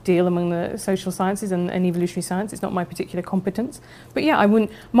big deal among the social sciences and evolutionary science. It's not my particular competence. But yeah,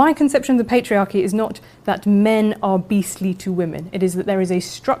 my conception of the patriarchy is not that men are beastly to women. It is that there is a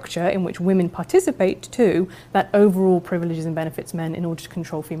structure in which women participate too that overall privileges and benefits men in order to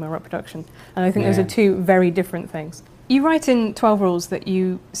control female reproduction. And I think those are two very different things. You write in 12 Rules that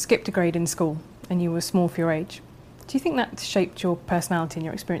you skipped a grade in school and you were small for your age. Do you think that shaped your personality and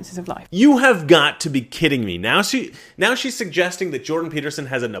your experiences of life? You have got to be kidding me. Now she's suggesting that Jordan Peterson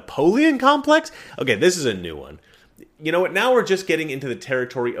has a Napoleon complex? Okay, this is a new one. You know what? Now we're just getting into the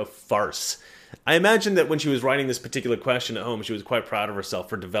territory of farce. I imagine that when she was writing this particular question at home, she was quite proud of herself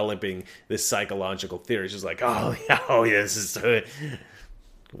for developing this psychological theory. She was like, oh yeah, this is...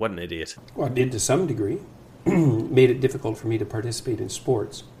 What an idiot. Well, it did to some degree. Made it difficult for me to participate in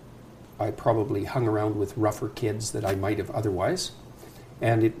sports. I probably hung around with rougher kids that I might have otherwise,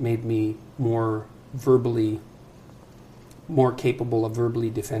 and it made me more capable of verbally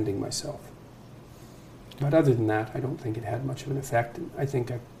defending myself. But other than that, I don't think it had much of an effect. I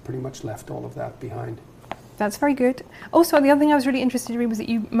think I pretty much left all of that behind. That's very good. Also, the other thing I was really interested to read was that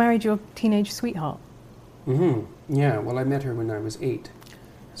you married your teenage sweetheart. Mm-hmm. Yeah, well, I met her when I was 8.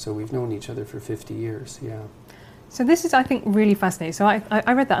 So we've known each other for 50 years, yeah. So this is, I think, really fascinating. So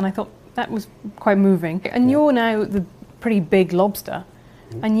I read that and I thought that was quite moving. And you're now the pretty big lobster,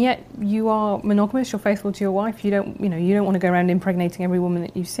 and yet you are monogamous, you're faithful to your wife, you don't want to go around impregnating every woman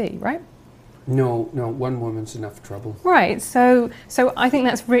that you see, right? No, one woman's enough trouble. Right, so I think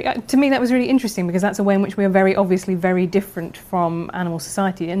that's to me that was really interesting, because that's a way in which we are very obviously very different from animal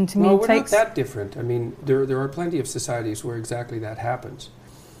society, and to me we're not that different. I mean, there are plenty of societies where exactly that happens.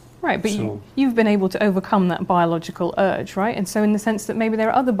 Right, but you've been able to overcome that biological urge, right? And so in the sense that maybe there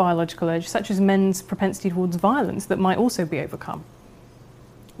are other biological urges, such as men's propensity towards violence, that might also be overcome.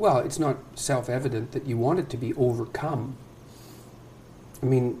 Well, it's not self-evident that you want it to be overcome. I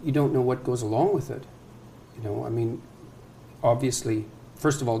mean, you don't know what goes along with it. You know, I mean, obviously,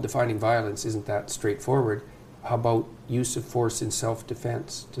 first of all, defining violence isn't that straightforward. How about use of force in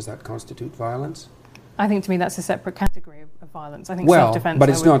self-defense? Does that constitute violence? I think to me that's a separate category of violence. I think Well, self-defense. but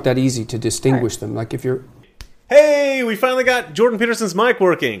it's not that easy to distinguish them. Like if you're... Hey, we finally got Jordan Peterson's mic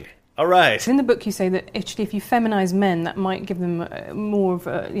working. All right. In the book, you say that actually, if you feminize men, that might give them more of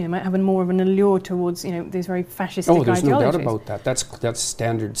a, might have more of an allure towards, these very fascistic ideologies. Oh, there's no doubt about that. That's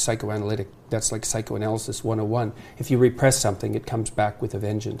standard psychoanalytic. That's like psychoanalysis 101. If you repress something, it comes back with a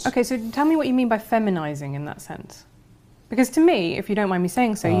vengeance. Okay, so tell me what you mean by feminizing in that sense. Because to me, if you don't mind me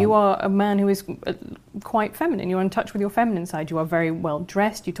saying so, you are a man who is quite feminine. You're in touch with your feminine side. You are very well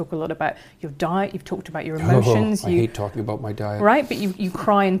dressed. You talk a lot about your diet. You've talked about your emotions. I hate talking about my diet. Right, but you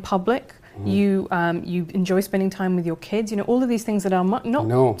cry in public. You enjoy spending time with your kids. All of these things that are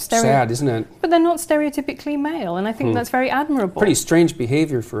not sad, isn't it? But they're not stereotypically male, and I think that's very admirable. Pretty strange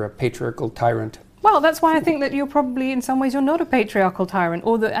behavior for a patriarchal tyrant. Well, that's why I think that you're probably, in some ways, you're not a patriarchal tyrant,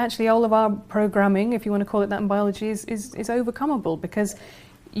 or that actually all of our programming, if you want to call it that in biology, is overcomable, because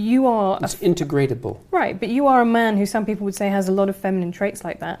you are... It's integratable. Right, but you are a man who some people would say has a lot of feminine traits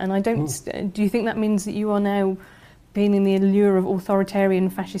like that, and I don't... Do you think that means that you are now being in the allure of authoritarian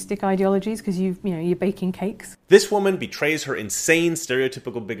fascistic ideologies because you're baking cakes? This woman betrays her insane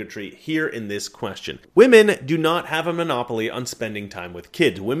stereotypical bigotry here in this question. Women do not have a monopoly on spending time with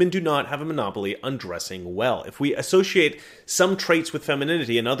kids. Women do not have a monopoly on dressing well. If we associate some traits with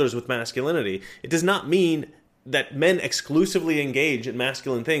femininity and others with masculinity, it does not mean that men exclusively engage in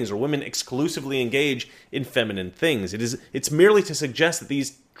masculine things or women exclusively engage in feminine things. It's merely to suggest that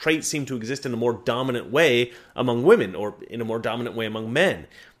these traits seem to exist in a more dominant way among women or in a more dominant way among men.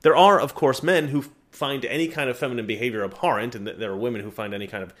 There are, of course, men who find any kind of feminine behavior abhorrent, and there are women who find any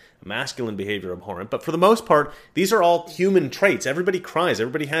kind of masculine behavior abhorrent, but for the most part, these are all human traits. Everybody cries.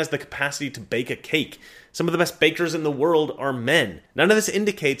 Everybody has the capacity to bake a cake. Some of the best bakers in the world are men. None of this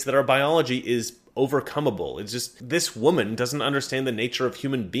indicates that our biology is overcomable. It's just this woman doesn't understand the nature of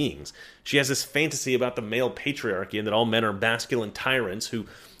human beings. She has this fantasy about the male patriarchy and that all men are masculine tyrants who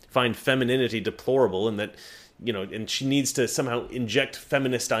find femininity deplorable, and that and she needs to somehow inject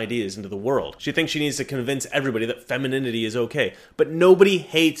feminist ideas into the world. She thinks she needs to convince everybody that femininity is okay. But nobody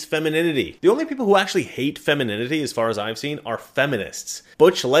hates femininity. The only people who actually hate femininity, as far as I've seen, are feminists.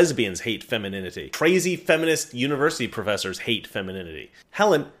 Butch lesbians hate femininity. Crazy feminist university professors hate femininity.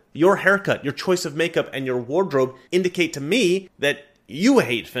 Helen, your haircut, your choice of makeup, and your wardrobe indicate to me that you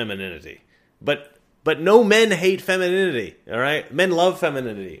hate femininity. But no men hate femininity, all right? Men love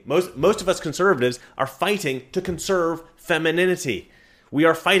femininity. Most of us conservatives are fighting to conserve femininity. We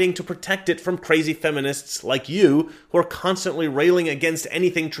are fighting to protect it from crazy feminists like you who are constantly railing against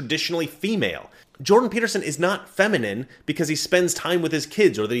anything traditionally female. Jordan Peterson is not feminine because he spends time with his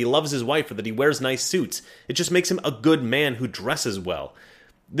kids or that he loves his wife or that he wears nice suits. It just makes him a good man who dresses well.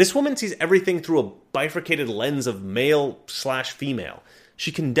 This woman sees everything through a bifurcated lens of male/female.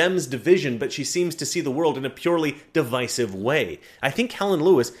 She condemns division, but she seems to see the world in a purely divisive way. I think Helen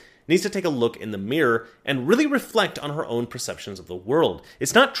Lewis needs to take a look in the mirror and really reflect on her own perceptions of the world.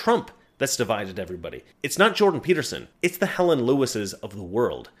 It's not Trump that's divided everybody. It's not Jordan Peterson. It's the Helen Lewises of the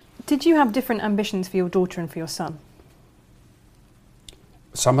world. Did you have different ambitions for your daughter and for your son?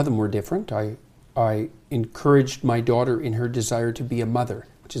 Some of them were different. I encouraged my daughter in her desire to be a mother,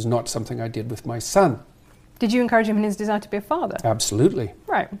 which is not something I did with my son. Did you encourage him in his desire to be a father? Absolutely.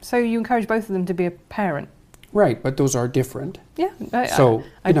 Right. So you encourage both of them to be a parent. Right, but those are different. Yeah.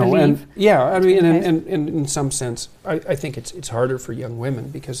 I believe. And in some sense, I think it's harder for young women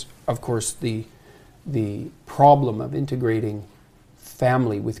because, of course, the problem of integrating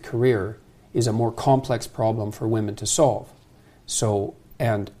family with career is a more complex problem for women to solve. So,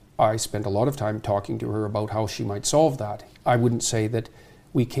 and I spent a lot of time talking to her about how she might solve that. I wouldn't say that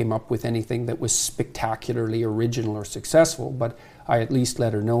we came up with anything that was spectacularly original or successful, but I at least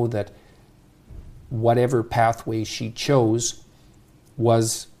let her know that whatever pathway she chose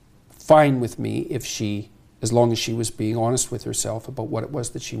was fine with me as long as she was being honest with herself about what it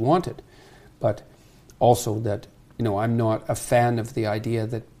was that she wanted. But also that, I'm not a fan of the idea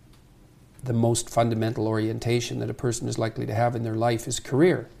that the most fundamental orientation that a person is likely to have in their life is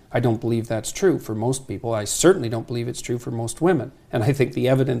career. I don't believe that's true for most people. I certainly don't believe it's true for most women. And I think the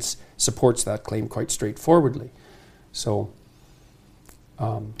evidence supports that claim quite straightforwardly. So,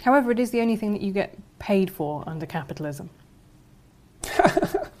 however, it is the only thing that you get paid for under capitalism.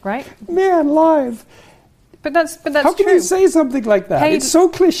 Right? Man, live. But that's How can true. you say something like that? It's so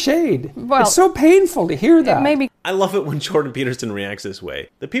cliched. Well, it's so painful to hear that. Maybe I love it when Jordan Peterson reacts this way.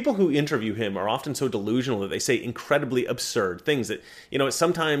 The people who interview him are often so delusional that they say incredibly absurd things that,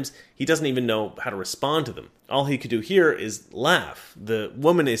 sometimes he doesn't even know how to respond to them. All he could do here is laugh. The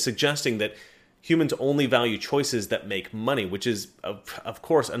woman is suggesting that humans only value choices that make money, which is, of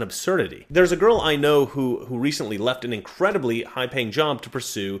course, an absurdity. There's a girl I know who recently left an incredibly high-paying job to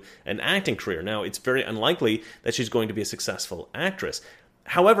pursue an acting career. Now, it's very unlikely that she's going to be a successful actress.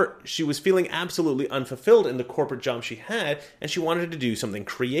 However, she was feeling absolutely unfulfilled in the corporate job she had, and she wanted to do something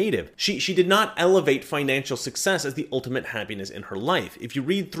creative. She did not elevate financial success as the ultimate happiness in her life. If you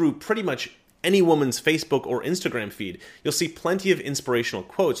read through pretty much any woman's Facebook or Instagram feed, you'll see plenty of inspirational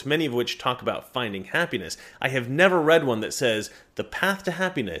quotes, many of which talk about finding happiness. I have never read one that says, the path to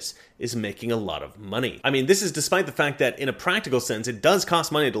happiness is making a lot of money. I mean, this is despite the fact that in a practical sense, it does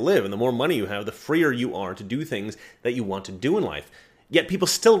cost money to live, and the more money you have, the freer you are to do things that you want to do in life. Yet people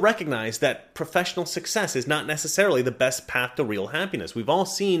still recognize that professional success is not necessarily the best path to real happiness. We've all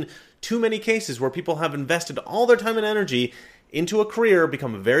seen too many cases where people have invested all their time and energy into a career,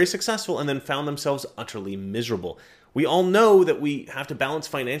 become very successful, and then found themselves utterly miserable. We all know that we have to balance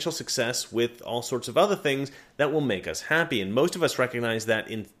financial success with all sorts of other things that will make us happy, and most of us recognize that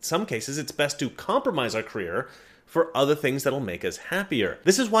in some cases it's best to compromise our career for other things that'll make us happier.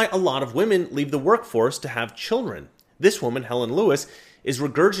 This is why a lot of women leave the workforce to have children. This woman, Helen Lewis, is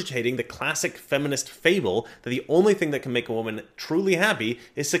regurgitating the classic feminist fable that the only thing that can make a woman truly happy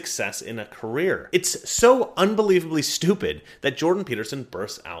is success in a career. It's so unbelievably stupid that Jordan Peterson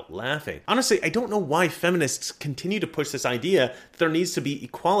bursts out laughing. Honestly, I don't know why feminists continue to push this idea that there needs to be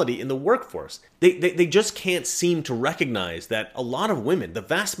equality in the workforce. They just can't seem to recognize that a lot of women, the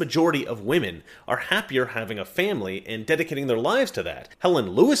vast majority of women, are happier having a family and dedicating their lives to that. Helen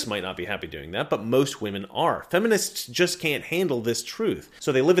Lewis might not be happy doing that, but most women are. Feminists just can't handle this truth.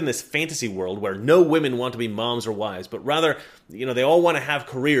 So they live in this fantasy world where no women want to be moms or wives, but rather, they all want to have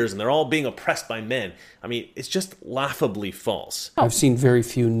careers and they're all being oppressed by men. I mean, it's just laughably false. I've seen very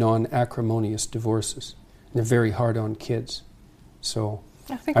few non-acrimonious divorces. They're very hard on kids. So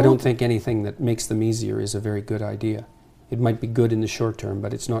I don't think anything that makes them easier is a very good idea. It might be good in the short term,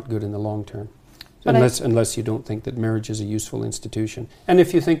 but it's not good in the long term. Unless you don't think that marriage is a useful institution. And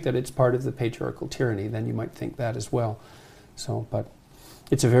if you think that it's part of the patriarchal tyranny, then you might think that as well. But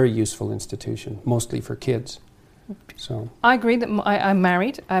it's a very useful institution, mostly for kids. So I agree that I'm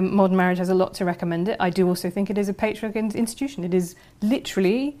married. Modern marriage has a lot to recommend it. I do also think it is a patriarchal institution. It is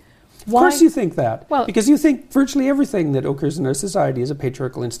literally... Of course you think that. Well, because you think virtually everything that occurs in our society is a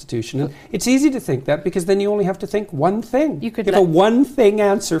patriarchal institution. And it's easy to think that because then you only have to think one thing. You have a one-thing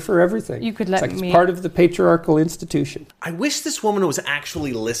answer for everything. It's part of the patriarchal institution. I wish this woman was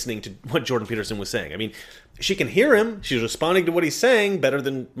actually listening to what Jordan Peterson was saying. I mean, she can hear him. She's responding to what he's saying better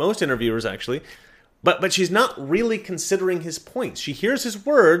than most interviewers, actually. But she's not really considering his points. She hears his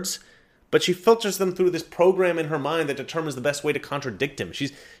words, but she filters them through this program in her mind that determines the best way to contradict him.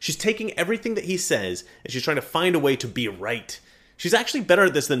 She's taking everything that he says, and she's trying to find a way to be right. She's actually better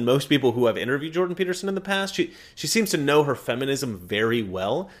at this than most people who have interviewed Jordan Peterson in the past. She seems to know her feminism very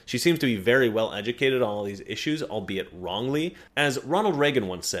well. She seems to be very well educated on all these issues, albeit wrongly. As Ronald Reagan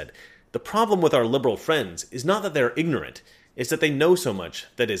once said, the problem with our liberal friends is not that they're ignorant, it's that they know so much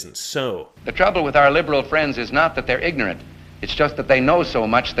that isn't so. The trouble with our liberal friends is not that they're ignorant. It's just that they know so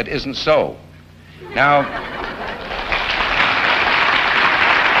much that isn't so. Now,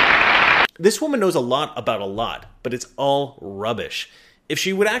 this woman knows a lot about a lot, but it's all rubbish. If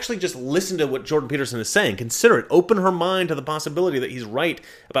she would actually just listen to what Jordan Peterson is saying, consider it, open her mind to the possibility that he's right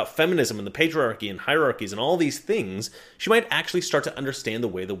about feminism and the patriarchy and hierarchies and all these things, she might actually start to understand the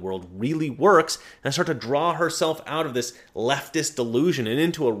way the world really works and start to draw herself out of this leftist delusion and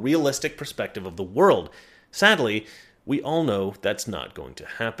into a realistic perspective of the world. Sadly, we all know that's not going to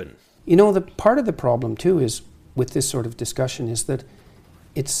happen. The part of the problem, too, is with this sort of discussion is that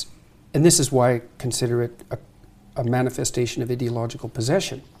it's, and this is why I consider it a manifestation of ideological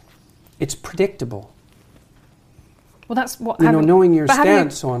possession. It's predictable. Well, that's what... knowing your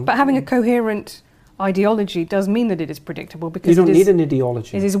stance on... But having a coherent ideology does mean that it is predictable because you don't need an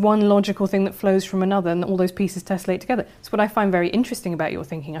ideology. It is one logical thing that flows from another and all those pieces tessellate together. So what I find very interesting about your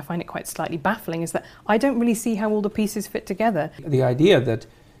thinking, I find it quite slightly baffling, is that I don't really see how all the pieces fit together. The idea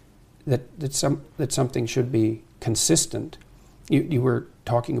that something should be consistent, you were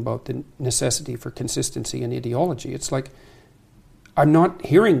talking about the necessity for consistency in ideology. It's like, I'm not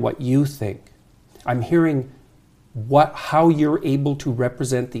hearing what you think. I'm hearing how you're able to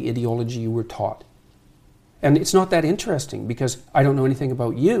represent the ideology you were taught. And it's not that interesting because I don't know anything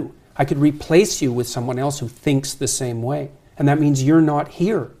about you. I could replace you with someone else who thinks the same way. And that means you're not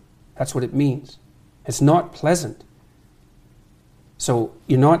here. That's what it means. It's not pleasant. So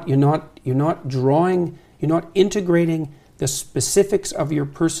you're not integrating the specifics of your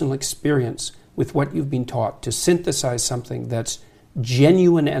personal experience with what you've been taught to synthesize something that's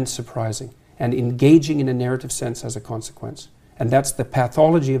genuine and surprising and engaging in a narrative sense as a consequence. And that's the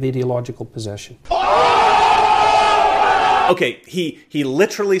pathology of ideological possession. Okay, he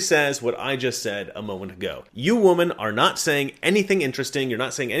literally says what I just said a moment ago. You women are not saying anything interesting. You're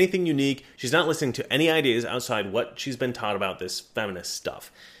not saying anything unique. She's not listening to any ideas outside what she's been taught about this feminist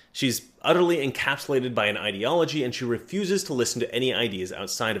stuff. She's utterly encapsulated by an ideology, and she refuses to listen to any ideas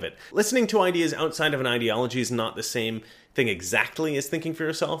outside of it. Listening to ideas outside of an ideology is not the same thing exactly as thinking for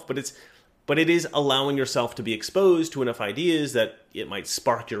yourself, but it is allowing yourself to be exposed to enough ideas that it might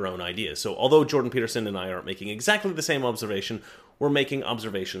spark your own ideas. So although Jordan Peterson and I aren't making exactly the same observation, we're making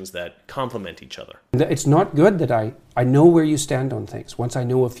observations that complement each other. It's not good that I know where you stand on things. Once I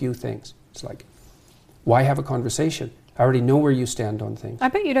know a few things, it's like, why have a conversation? I already know where you stand on things. I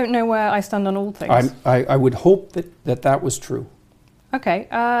bet you don't know where I stand on all things. I would hope that was true. Okay,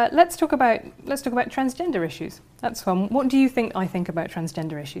 let's talk about transgender issues. That's fun. What do you think I think about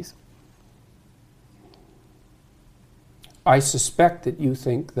transgender issues? I suspect that you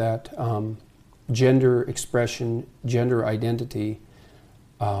think that gender expression, gender identity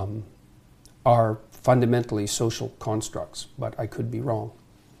are fundamentally social constructs, but I could be wrong.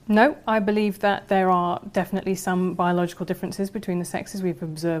 No, I believe that there are definitely some biological differences between the sexes. We've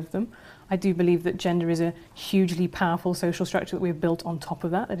observed them. I do believe that gender is a hugely powerful social structure that we've built on top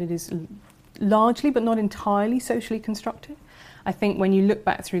of that it is largely, but not entirely, socially constructed. I think when you look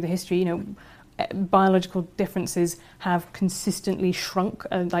back through the history, biological differences have consistently shrunk,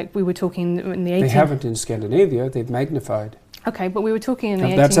 like we were talking in the 18th... They haven't in Scandinavia, they've magnified. Okay, but we were talking in the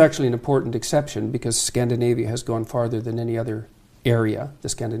 18th... That's actually an important exception because Scandinavia has gone farther than any other area, the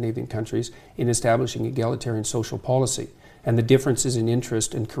Scandinavian countries, in establishing egalitarian social policy. And the differences in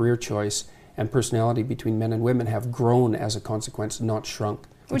interest and career choice and personality between men and women have grown as a consequence, not shrunk.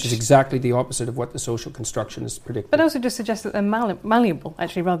 Which is exactly the opposite of what the social constructionists predicted. But also just suggests that they're malleable,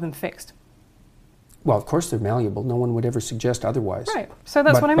 actually, rather than fixed. Well, of course they're malleable. No one would ever suggest otherwise. Right. So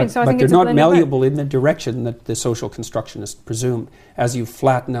that's what I mean. So I think they're not malleable in the direction that the social constructionists presumed. As you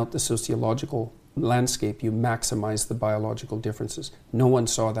flatten out the sociological landscape, you maximize the biological differences. No one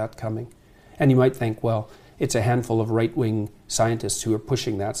saw that coming. And you might think, well, it's a handful of right-wing scientists who are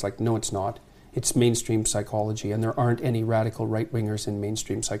pushing that. It's like, no, it's not. It's mainstream psychology, and there aren't any radical right-wingers in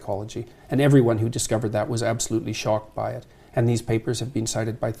mainstream psychology. And everyone who discovered that was absolutely shocked by it. And these papers have been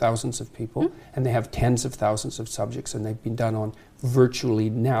cited by thousands of people, and they have tens of thousands of subjects, and they've been done on virtually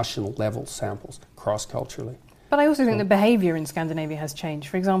national level samples, cross-culturally. But I also think the behaviour in Scandinavia has changed.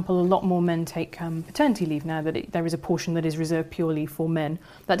 For example, a lot more men take paternity leave now, that there is a portion that is reserved purely for men.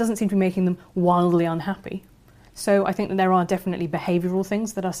 That doesn't seem to be making them wildly unhappy. So I think that there are definitely behavioural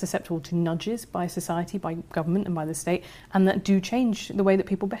things that are susceptible to nudges by society, by government and by the state, and that do change the way that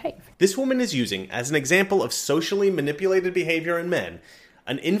people behave. This woman is using, as an example of socially manipulated behavior in men,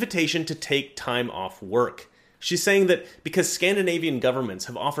 an invitation to take time off work. She's saying that because Scandinavian governments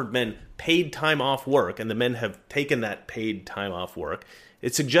have offered men paid time off work, and the men have taken that paid time off work,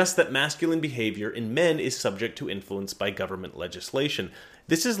 it suggests that masculine behavior in men is subject to influence by government legislation.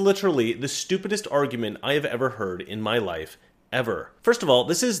 This is literally the stupidest argument I have ever heard in my life, ever. First of all,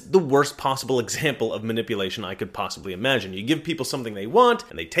 this is the worst possible example of manipulation I could possibly imagine. You give people something they want,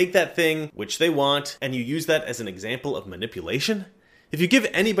 and they take that thing, which they want, and you use that as an example of manipulation? If you give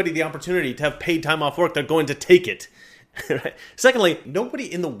anybody the opportunity to have paid time off work, they're going to take it. Secondly,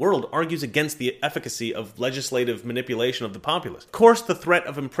 nobody in the world argues against the efficacy of legislative manipulation of the populace. Of course, the threat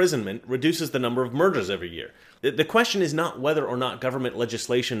of imprisonment reduces the number of murders every year. The question is not whether or not government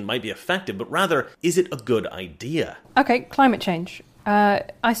legislation might be effective, but rather, is it a good idea? Okay, climate change.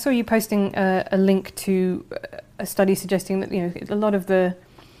 I saw you posting a link to a study suggesting that a lot of the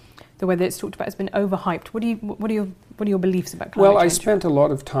way that it's talked about has been overhyped. What are your beliefs about climate change? Well, I spent a lot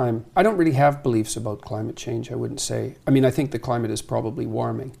of time... I don't really have beliefs about climate change, I wouldn't say. I mean, I think the climate is probably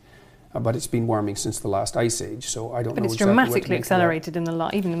warming, but it's been warming since the last ice age, so I don't know exactly what to make of that. But it's dramatically accelerated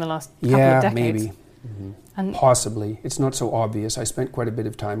even in the last couple of decades. Maybe. Mm-hmm. And possibly. It's not so obvious. I spent quite a bit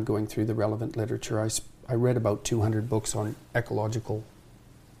of time going through the relevant literature. I read about 200 books on ecological...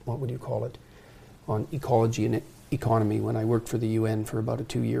 what would you call it? On ecology and economy when I worked for the UN for about a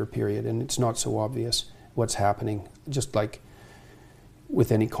 2-year period, and it's not so obvious what's happening, just like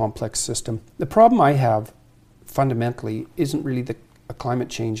with any complex system. The problem I have fundamentally isn't really a climate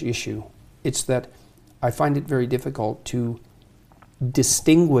change issue. It's that I find it very difficult to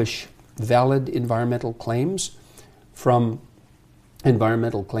distinguish valid environmental claims from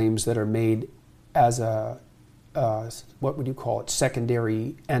environmental claims that are made as a, what would you call it,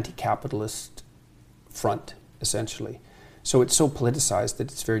 secondary anti-capitalist front, essentially. So it's so politicized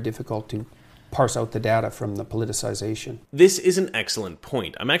that it's very difficult to parse out the data from the politicization. This is an excellent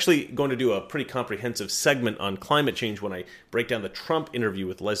point. I'm actually going to do a pretty comprehensive segment on climate change when I break down the Trump interview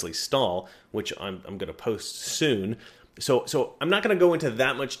with Leslie Stahl, which I'm going to post soon. So I'm not going to go into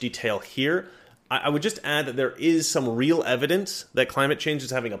that much detail here. I would just add that there is some real evidence that climate change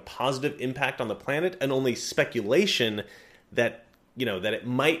is having a positive impact on the planet, and only speculation that, that it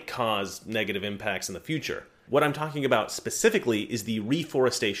might cause negative impacts in the future. What I'm talking about specifically is the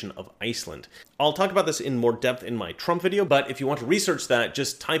reforestation of Iceland. I'll talk about this in more depth in my Trump video, but if you want to research that,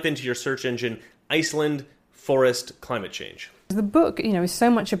 just type into your search engine Iceland forest climate change. The book, is so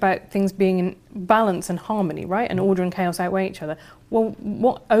much about things being in balance and harmony, right? And order and chaos outweigh each other. Well,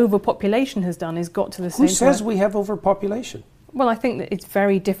 what overpopulation has done is got to the same point. Who says we have overpopulation? Well, I think that it's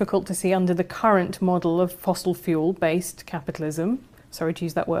very difficult to see under the current model of fossil fuel-based capitalism. Sorry to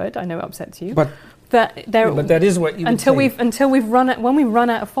use that word. I know it upsets you. But that is what you until we've run out, when we run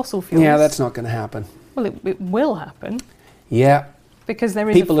out of fossil fuels. Yeah, that's not going to happen. Well, it will happen. Yeah, because there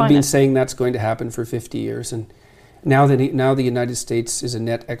is people have been saying that's going to happen for 50 years, and now the United States is a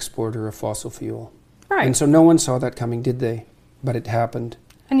net exporter of fossil fuel. Right. And so no one saw that coming, did they? But it happened.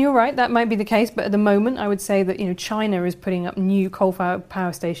 And you're right, that might be the case, but at the moment I would say that China is putting up new coal-fired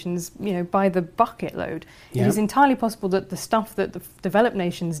power stations by the bucket load. Yeah. It is entirely possible that the stuff that the developed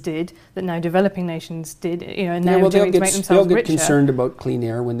nations did, that now developing nations did, and now doing to make themselves richer. They'll get richer. concerned about clean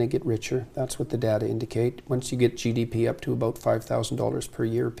air when they get richer. That's what the data indicate. Once you get GDP up to about $5,000 per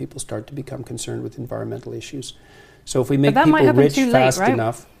year, people start to become concerned with environmental issues. So if we make people rich fast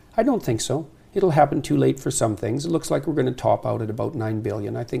enough, I don't think so. It'll happen too late for some things. It looks like we're going to top out at about 9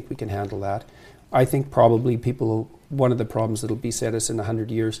 billion. I think we can handle that. I think probably one of the problems that'll beset us in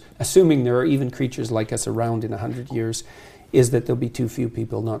 100 years, assuming there are even creatures like us around in 100 years, is that there'll be too few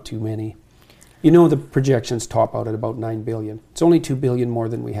people, not too many. The projections top out at about 9 billion. It's only 2 billion more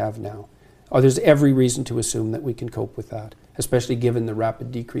than we have now. There's every reason to assume that we can cope with that, especially given the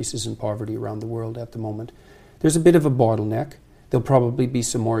rapid decreases in poverty around the world at the moment. There's a bit of a bottleneck. There'll probably be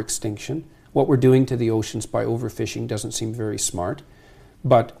some more extinction. What we're doing to the oceans by overfishing doesn't seem very smart,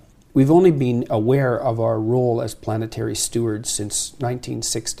 but we've only been aware of our role as planetary stewards since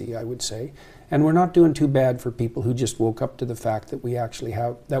 1960, I would say, and we're not doing too bad for people who just woke up to the fact that we're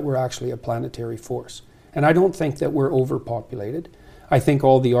actually a planetary force. And I don't think that we're overpopulated. I think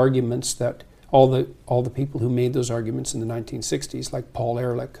all the arguments that all the people who made those arguments in the 1960s, like Paul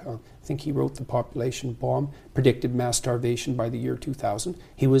Ehrlich, I think he wrote The Population Bomb, predicted mass starvation by the year 2000.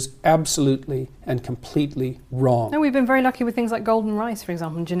 He was absolutely and completely wrong. No, we've been very lucky with things like golden rice, for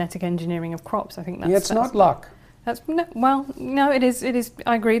example, and genetic engineering of crops. I think that's... Yeah, it's not luck. No, it is.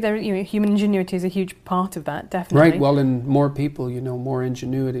 I agree. Human ingenuity is a huge part of that, definitely. Right. Well, and more people, more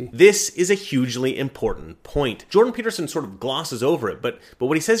ingenuity. This is a hugely important point. Jordan Peterson sort of glosses over it, but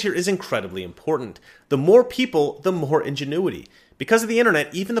what he says here is incredibly important. The more people, the more ingenuity. Because of the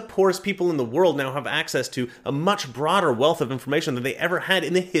internet, even the poorest people in the world now have access to a much broader wealth of information than they ever had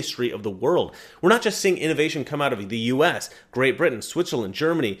in the history of the world. We're not just seeing innovation come out of the US, Great Britain, Switzerland,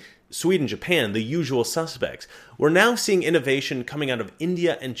 Germany, Sweden, Japan, the usual suspects. We're now seeing innovation coming out of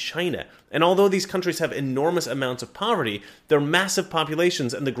India and China. And although these countries have enormous amounts of poverty, their massive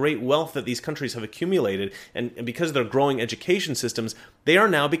populations and the great wealth that these countries have accumulated, and because of their growing education systems, they are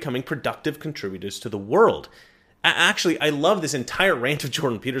now becoming productive contributors to the world. Actually, I love this entire rant of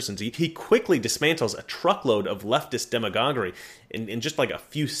Jordan Peterson's. He quickly dismantles a truckload of leftist demagoguery in just like a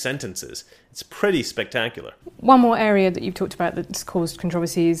few sentences. It's pretty spectacular. One more area that you've talked about that's caused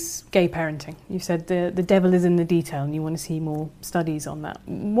controversy is gay parenting. You said the devil is in the detail and you want to see more studies on that.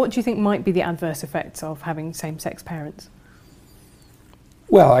 What do you think might be the adverse effects of having same-sex parents?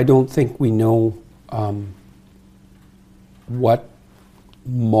 Well, I don't think we know what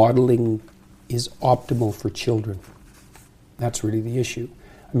modeling is optimal for children. That's really the issue.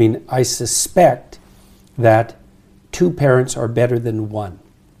 I mean, I suspect that 2 parents are better than 1.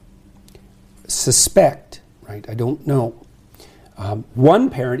 Suspect, right? I don't know. 1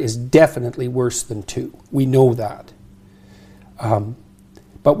 parent is definitely worse than 2. We know that.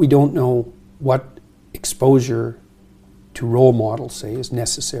 But we don't know what exposure to role models, say, is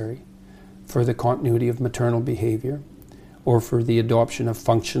necessary for the continuity of maternal behavior, or for the adoption of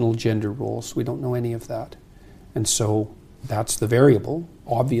functional gender roles. We don't know any of that. And so that's the variable,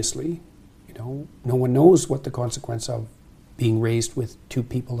 obviously. No one knows what the consequence of being raised with 2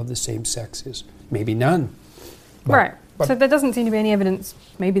 people of the same sex is. Maybe none. But so there doesn't seem to be any evidence.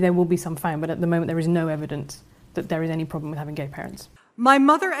 Maybe there will be some found, but at the moment there is no evidence that there is any problem with having gay parents. My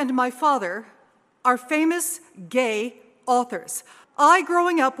mother and my father are famous gay authors. I,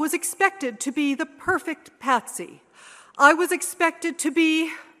 growing up, was expected to be the perfect patsy. I was expected to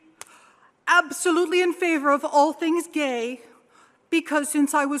be absolutely in favor of all things gay, because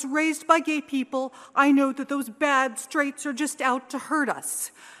since I was raised by gay people, I know that those bad straights are just out to hurt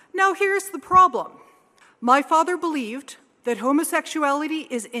us. Now here's the problem. My father believed that homosexuality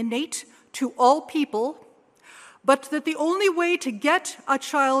is innate to all people, but that the only way to get a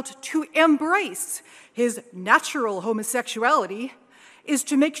child to embrace his natural homosexuality is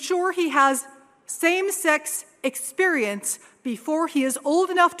to make sure he has same-sex experience before he is old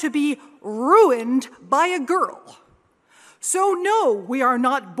enough to be ruined by a girl. So no, we are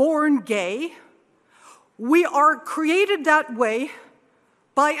not born gay. We are created that way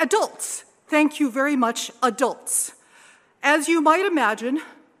by adults. Thank you very much, adults. As you might imagine,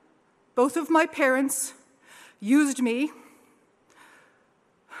 both of my parents used me.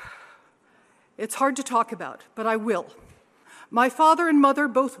 It's hard to talk about, but I will. My father and mother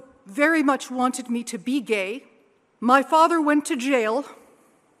both very much wanted me to be gay. My father went to jail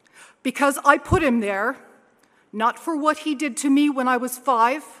because I put him there, not for what he did to me when I was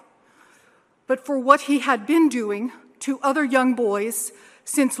 5, but for what he had been doing to other young boys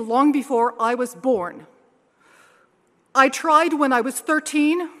since long before I was born. I tried when I was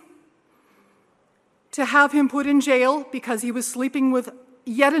 13 to have him put in jail because he was sleeping with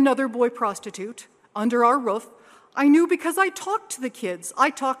yet another boy prostitute under our roof. I knew because I talked to the kids. I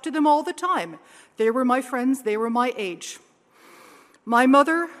talked to them all the time. They were my friends. They were my age. My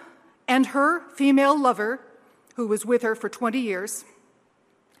mother and her female lover, who was with her for 20 years,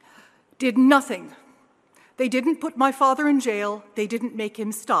 did nothing. They didn't put my father in jail. They didn't make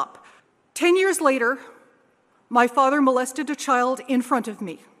him stop. 10 years later, my father molested a child in front of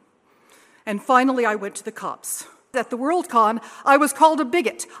me. And finally, I went to the cops. At the Worldcon, I was called a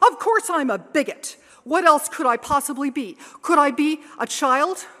bigot. Of course I'm a bigot. What else could I possibly be? Could I be a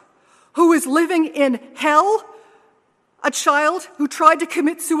child who is living in hell? A child who tried to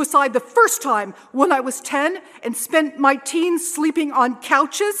commit suicide the first time when I was 10 and spent my teens sleeping on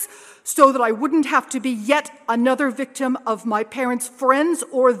couches so that I wouldn't have to be yet another victim of my parents' friends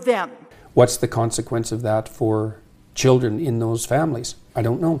or them. What's the consequence of that for children in those families? I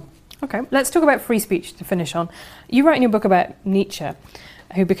don't know. Okay, let's talk about free speech to finish on. You write in your book about Nietzsche,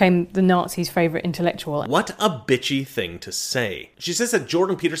 who became the Nazis' favourite intellectual. What a bitchy thing to say. She says that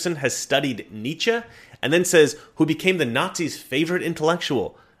Jordan Peterson has studied Nietzsche, and then says, who became the Nazis' favorite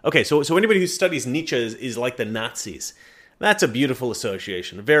intellectual. Okay, so anybody who studies Nietzsche is like the Nazis. That's a beautiful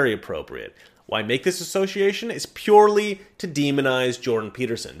association, very appropriate. Why make this association is purely to demonize Jordan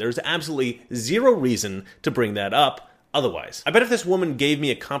Peterson. There's absolutely zero reason to bring that up otherwise. I bet if this woman gave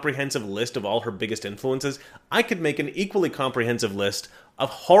me a comprehensive list of all her biggest influences, I could make an equally comprehensive list of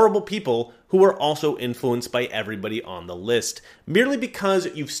horrible people who were also influenced by everybody on the list. Merely because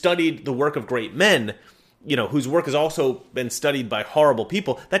you've studied the work of great men, whose work has also been studied by horrible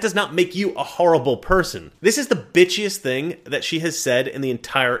people, that does not make you a horrible person. This is the bitchiest thing that she has said in the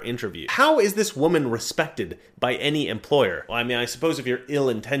entire interview. How is this woman respected by any employer? Well, I mean, I suppose if you're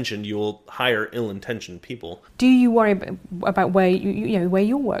ill-intentioned, you will hire ill-intentioned people. Do you worry about where where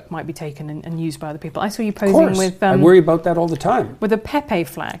your work might be taken and used by other people? I saw you posing with... I worry about that all the time. With a Pepe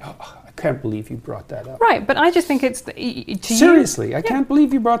flag. Oh, I can't believe you brought that up. Right, but I just think it's... Seriously, I can't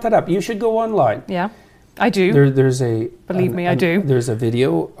believe you brought that up. You should go online. Yeah. I do. Believe me, I do. There's a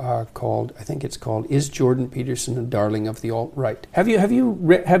video called, I think it's called, "Is Jordan Peterson a Darling of the Alt-Right?" Have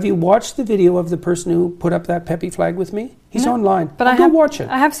you watched the video of the person who put up that Pepe flag with me? He's online. But go watch it.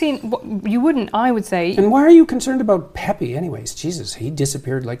 I have seen. You wouldn't, I would say. And why are you concerned about Pepe, anyways? Jesus, he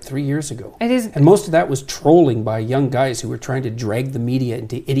disappeared like 3 years ago. It is, and most of that was trolling by young guys who were trying to drag the media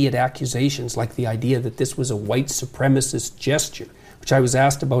into idiot accusations, like the idea that this was a white supremacist gesture, which I was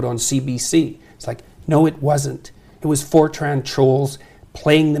asked about on CBC. It's like, no, it wasn't. It was Fortran trolls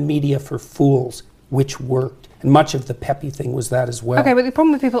playing the media for fools, which worked. And much of the Pepe thing was that as well. Okay, but the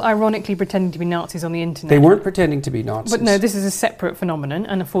problem with people ironically pretending to be Nazis on the internet... They weren't pretending to be Nazis. But no, this is a separate phenomenon,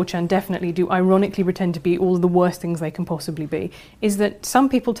 and 4chan definitely do ironically pretend to be all of the worst things they can possibly be, is that some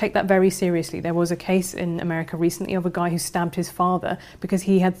people take that very seriously. There was a case in America recently of a guy who stabbed his father because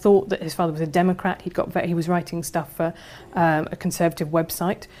he had thought that his father was a Democrat. He was writing stuff for a conservative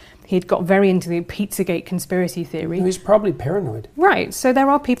website. He'd got very into the Pizzagate conspiracy theory. He's probably paranoid. Right, so there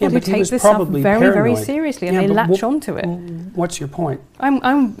are people who take this stuff very, very seriously, and they latch onto it. What's your point?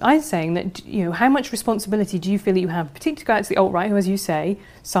 I'm saying that, how much responsibility do you feel that you have, particularly guys the alt-right, who, as you say,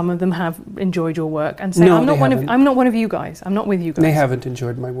 some of them have enjoyed your work, and say, I'm not one of you guys. I'm not with you guys. They haven't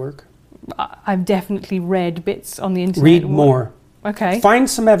enjoyed my work. I've definitely read bits on the internet. Read more. Okay. Find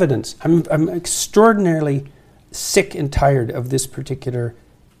some evidence. I'm extraordinarily sick and tired of this particular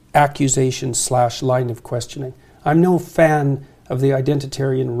accusation / line of questioning. I'm no fan of the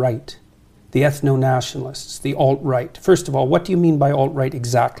identitarian right, the ethno-nationalists, the alt-right. First of all, what do you mean by alt-right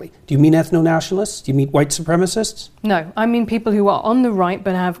exactly? Do you mean ethno-nationalists? Do you mean white supremacists? No, I mean people who are on the right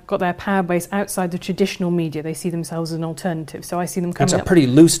but have got their power base outside the traditional media. They see themselves as an alternative. So I see them coming That's a up pretty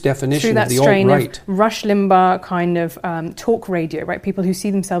loose through definition that of the strain alt-right. of Rush Limbaugh kind of talk radio, right? People who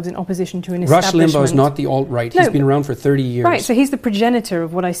see themselves in opposition to an Rush establishment. Limbaugh is not the alt-right. No, He's been around for 30 years. Right, so he's the progenitor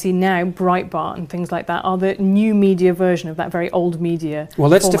of what I see now, Breitbart and things like that, are the new media version of that very old media Well,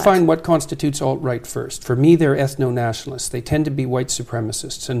 let's format. define what constitutes alt-right first. For me, they're ethno-nationalists. They tend to be white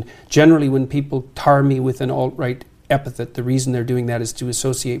supremacists. And generally, when people tar me with an alt-right epithet, the reason they're doing that is to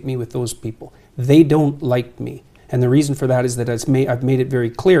associate me with those people. They don't like me. And the reason for that is that I've made it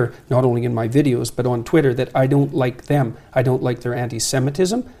very clear, not only in my videos, but on Twitter, that I don't like them. I don't like their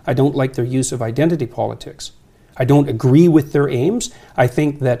anti-Semitism. I don't like their use of identity politics. I don't agree with their aims. I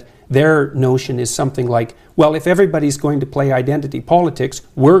think that their notion is something like, well, if everybody's going to play identity politics,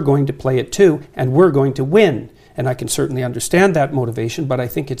 we're going to play it too, and we're going to win. And I can certainly understand that motivation, but I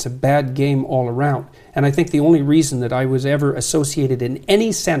think it's a bad game all around. And I think the only reason that I was ever associated in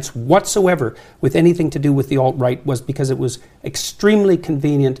any sense whatsoever with anything to do with the alt-right was because it was extremely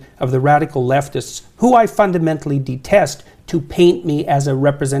convenient of the radical leftists, who I fundamentally detest, to paint me as a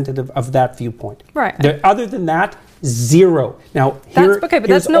representative of that viewpoint. Right. Other than that, zero. Now, That's okay, but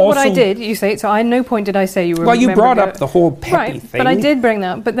that's not what I did. You say so. At no point did I say you were. Well, you brought up the whole peppy thing. But I did bring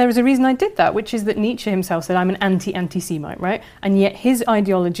that up. But there was a reason I did that, which is that Nietzsche himself said, "I'm an anti-Semite," right? And yet his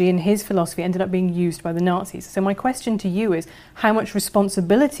ideology and his philosophy ended up being used by the Nazis. So my question to you is, how much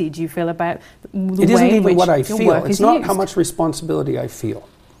responsibility do you feel about the It way isn't in even which what I your feel. work It's is not used? how much responsibility I feel.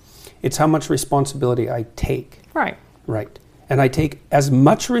 It's how much responsibility I take. Right. Right. And I take as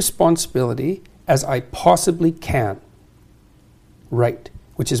much responsibility as I possibly can. Right.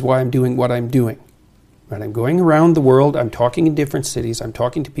 Which is why I'm doing what I'm doing. Right. I'm going around the world. I'm talking in different cities. I'm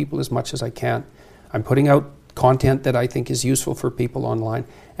talking to people as much as I can. I'm putting out content that I think is useful for people online.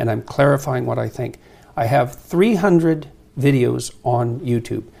 And I'm clarifying what I think. I have 300 videos on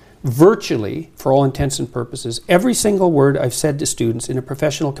YouTube. Virtually, for all intents and purposes, every single word I've said to students in a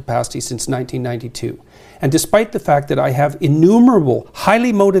professional capacity since 1992. And despite the fact that I have innumerable,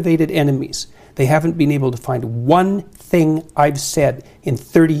 highly motivated enemies, they haven't been able to find one thing I've said in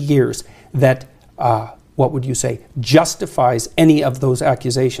 30 years that, what would you say, justifies any of those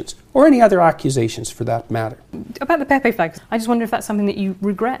accusations, or any other accusations for that matter. About the Pepe flags, I just wonder if that's something that you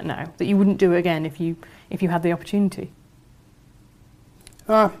regret now, that you wouldn't do again if you had the opportunity.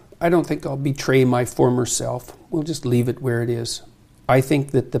 I don't think I'll betray my former self. We'll just leave it where it is. I think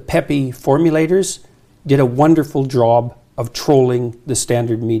that the Pepe formulators did a wonderful job of trolling the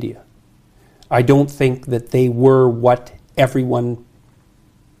standard media. I don't think that they were what everyone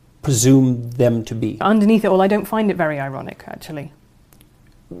presumed them to be. Underneath it all, I don't find it very ironic, actually.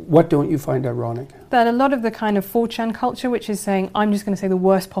 What don't you find ironic? That a lot of the kind of 4chan culture, which is saying, I'm just going to say the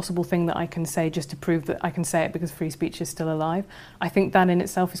worst possible thing that I can say just to prove that I can say it because free speech is still alive, I think that in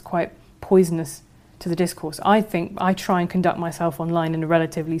itself is quite poisonous to the discourse. I think I try and conduct myself online in a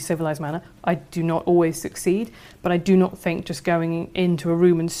relatively civilized manner. I do not always succeed, but I do not think just going into a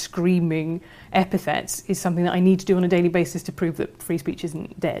room and screaming epithets is something that I need to do on a daily basis to prove that free speech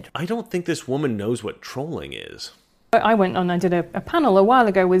isn't dead. I don't think this woman knows what trolling is. I went on, I did a panel a while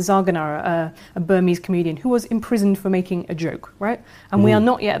ago with Zarganara, a Burmese comedian who was imprisoned for making a joke, right? And we are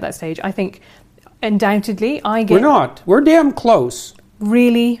not yet at that stage. I think, undoubtedly, I get... We're not. We're damn close.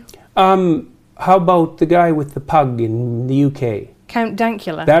 Really? How about the guy with the pug in the UK? Count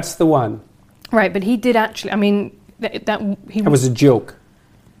Dankula. That's the one. Right, but he did actually, I mean, that was a joke.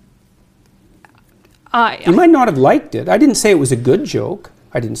 You You might not have liked it. I didn't say it was a good joke.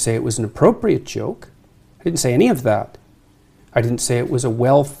 I didn't say it was an appropriate joke. I didn't say any of that. I didn't say it was a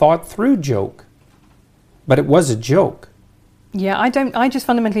well thought through joke. But it was a joke. Yeah, I just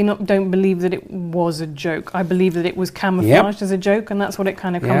fundamentally don't believe that it was a joke. I believe that it was camouflaged as a joke, and that's what it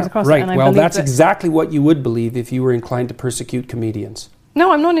kind of comes across. Right. And I Well, believe that's exactly what you would believe if you were inclined to persecute comedians.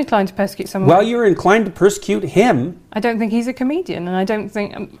 No, I'm not inclined to persecute someone. Well, you're inclined to persecute him. I don't think he's a comedian, and I don't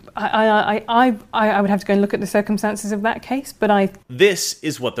think... I would have to go and look at the circumstances of that case, but This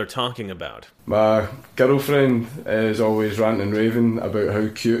is what they're talking about. My girlfriend is always ranting and raving about how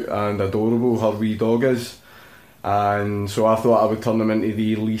cute and adorable her wee dog is. And so I thought I would turn them into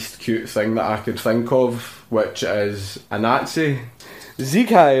the least cute thing that I could think of, which is a Nazi. Sieg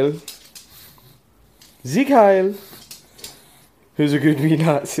Heil. Sieg Heil. Who's a good wee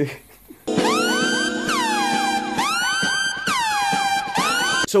Nazi?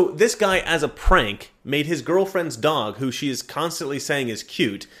 So this guy, as a prank, made his girlfriend's dog, who she is constantly saying is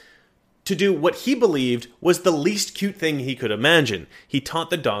cute, to do what he believed was the least cute thing he could imagine. He taught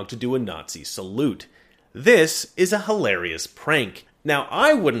the dog to do a Nazi salute. This is a hilarious prank. Now,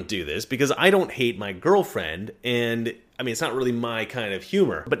 I wouldn't do this because I don't hate my girlfriend, and, I mean, it's not really my kind of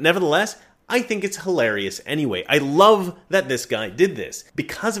humor. But nevertheless, I think it's hilarious anyway. I love that this guy did this.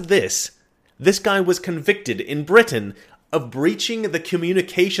 Because of this guy was convicted in Britain of breaching the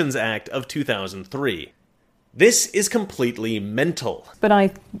Communications Act of 2003. This is completely mental. But I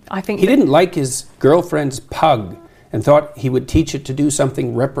think he didn't like his girlfriend's pug and thought he would teach it to do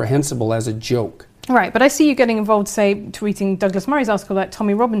something reprehensible as a joke. Right, but I see you getting involved, say, tweeting Douglas Murray's article about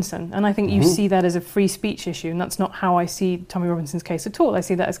Tommy Robinson, and I think you see that as a free speech issue, and that's not how I see Tommy Robinson's case at all. I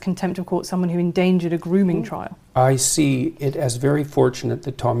see that as contempt of court, someone who endangered a grooming trial. I see it as very fortunate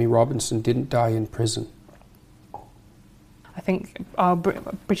that Tommy Robinson didn't die in prison. I think our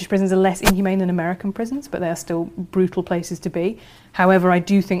British prisons are less inhumane than American prisons, but they are still brutal places to be. However, I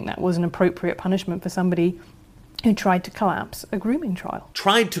do think that was an appropriate punishment for somebody who tried to collapse a grooming trial.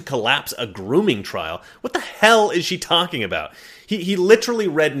 Tried to collapse a grooming trial? What the hell is she talking about? He literally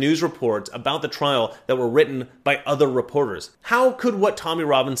read news reports about the trial that were written by other reporters. How could what Tommy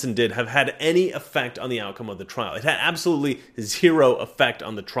Robinson did have had any effect on the outcome of the trial? It had absolutely zero effect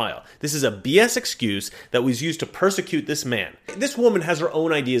on the trial. This is a BS excuse that was used to persecute this man. This woman has her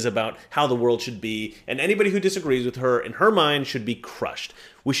own ideas about how the world should be, and anybody who disagrees with her, in her mind, should be crushed.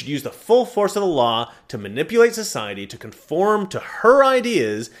 We should use the full force of the law to manipulate society to conform to her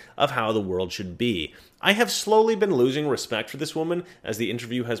ideas of how the world should be. I have slowly been losing respect for this woman as the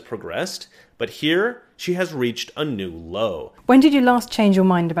interview has progressed, but here she has reached a new low. When did you last change your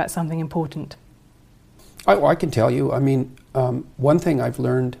mind about something important? I can tell you. I mean, one thing I've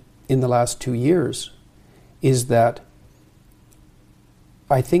learned in the last 2 years is that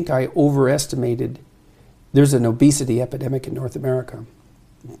I think I overestimated. There's an obesity epidemic in North America,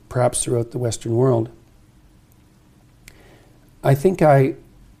 perhaps throughout the Western world. I think I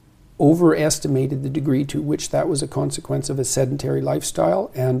overestimated the degree to which that was a consequence of a sedentary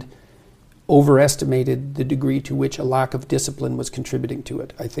lifestyle, and overestimated the degree to which a lack of discipline was contributing to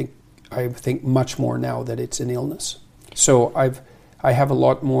it. I think much more now that it's an illness. So I have a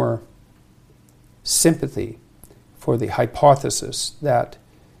lot more sympathy for the hypothesis that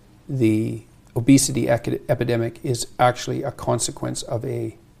the obesity epidemic is actually a consequence of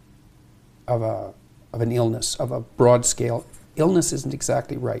an illness, of a broad scale. Illness isn't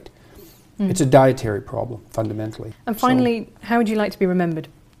exactly right. It's a dietary problem, fundamentally. And finally, how would you like to be remembered?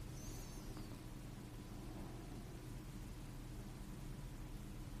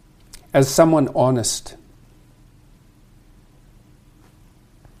 As someone honest.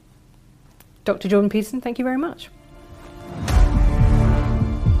 Dr. Jordan Peterson, thank you very much.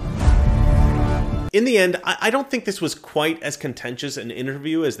 In the end, I don't think this was quite as contentious an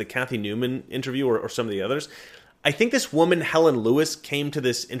interview as the Cathy Newman interview or some of the others. I think this woman, Helen Lewis, came to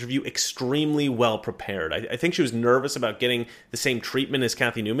this interview extremely well prepared. I think she was nervous about getting the same treatment as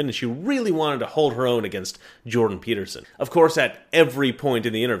Cathy Newman, and she really wanted to hold her own against Jordan Peterson. Of course, at every point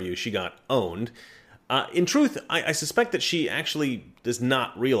in the interview, she got owned. In truth, I suspect that she actually does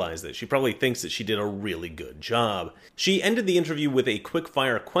not realize this. She probably thinks that she did a really good job. She ended the interview with a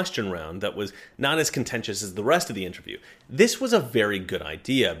quick-fire question round that was not as contentious as the rest of the interview. This was a very good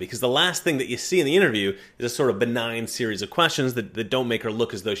idea, because the last thing that you see in the interview is a sort of benign series of questions that don't make her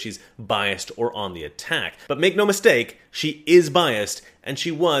look as though she's biased or on the attack. But make no mistake, she is biased, and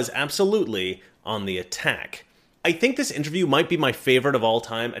she was absolutely on the attack. I think this interview might be my favorite of all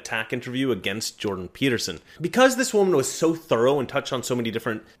time attack interview against Jordan Peterson. Because this woman was so thorough and touched on so many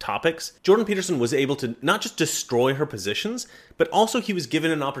different topics, Jordan Peterson was able to not just destroy her positions, but also he was given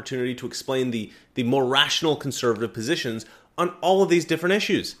an opportunity to explain the more rational conservative positions on all of these different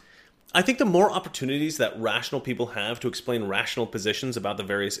issues. I think the more opportunities that rational people have to explain rational positions about the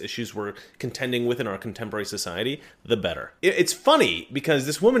various issues we're contending with in our contemporary society, the better. It's funny because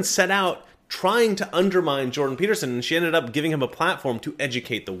this woman set out trying to undermine Jordan Peterson, and she ended up giving him a platform to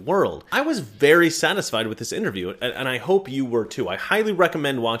educate the world. I was very satisfied with this interview, and I hope you were too. I highly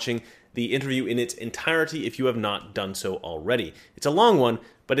recommend watching the interview in its entirety if you have not done so already. It's a long one,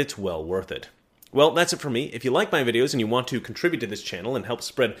 but it's well worth it. Well, that's it for me. If you like my videos and you want to contribute to this channel and help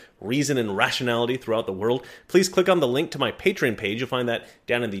spread reason and rationality throughout the world, please click on the link to my Patreon page. You'll find that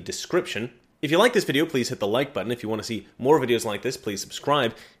down in the description. If you like this video, please hit the like button. If you want to see more videos like this, please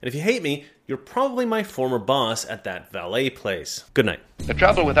subscribe. And if you hate me, you're probably my former boss at that valet place. Good night. The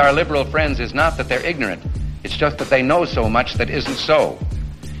trouble with our liberal friends is not that they're ignorant. It's just that they know so much that isn't so.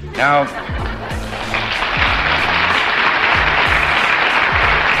 Now,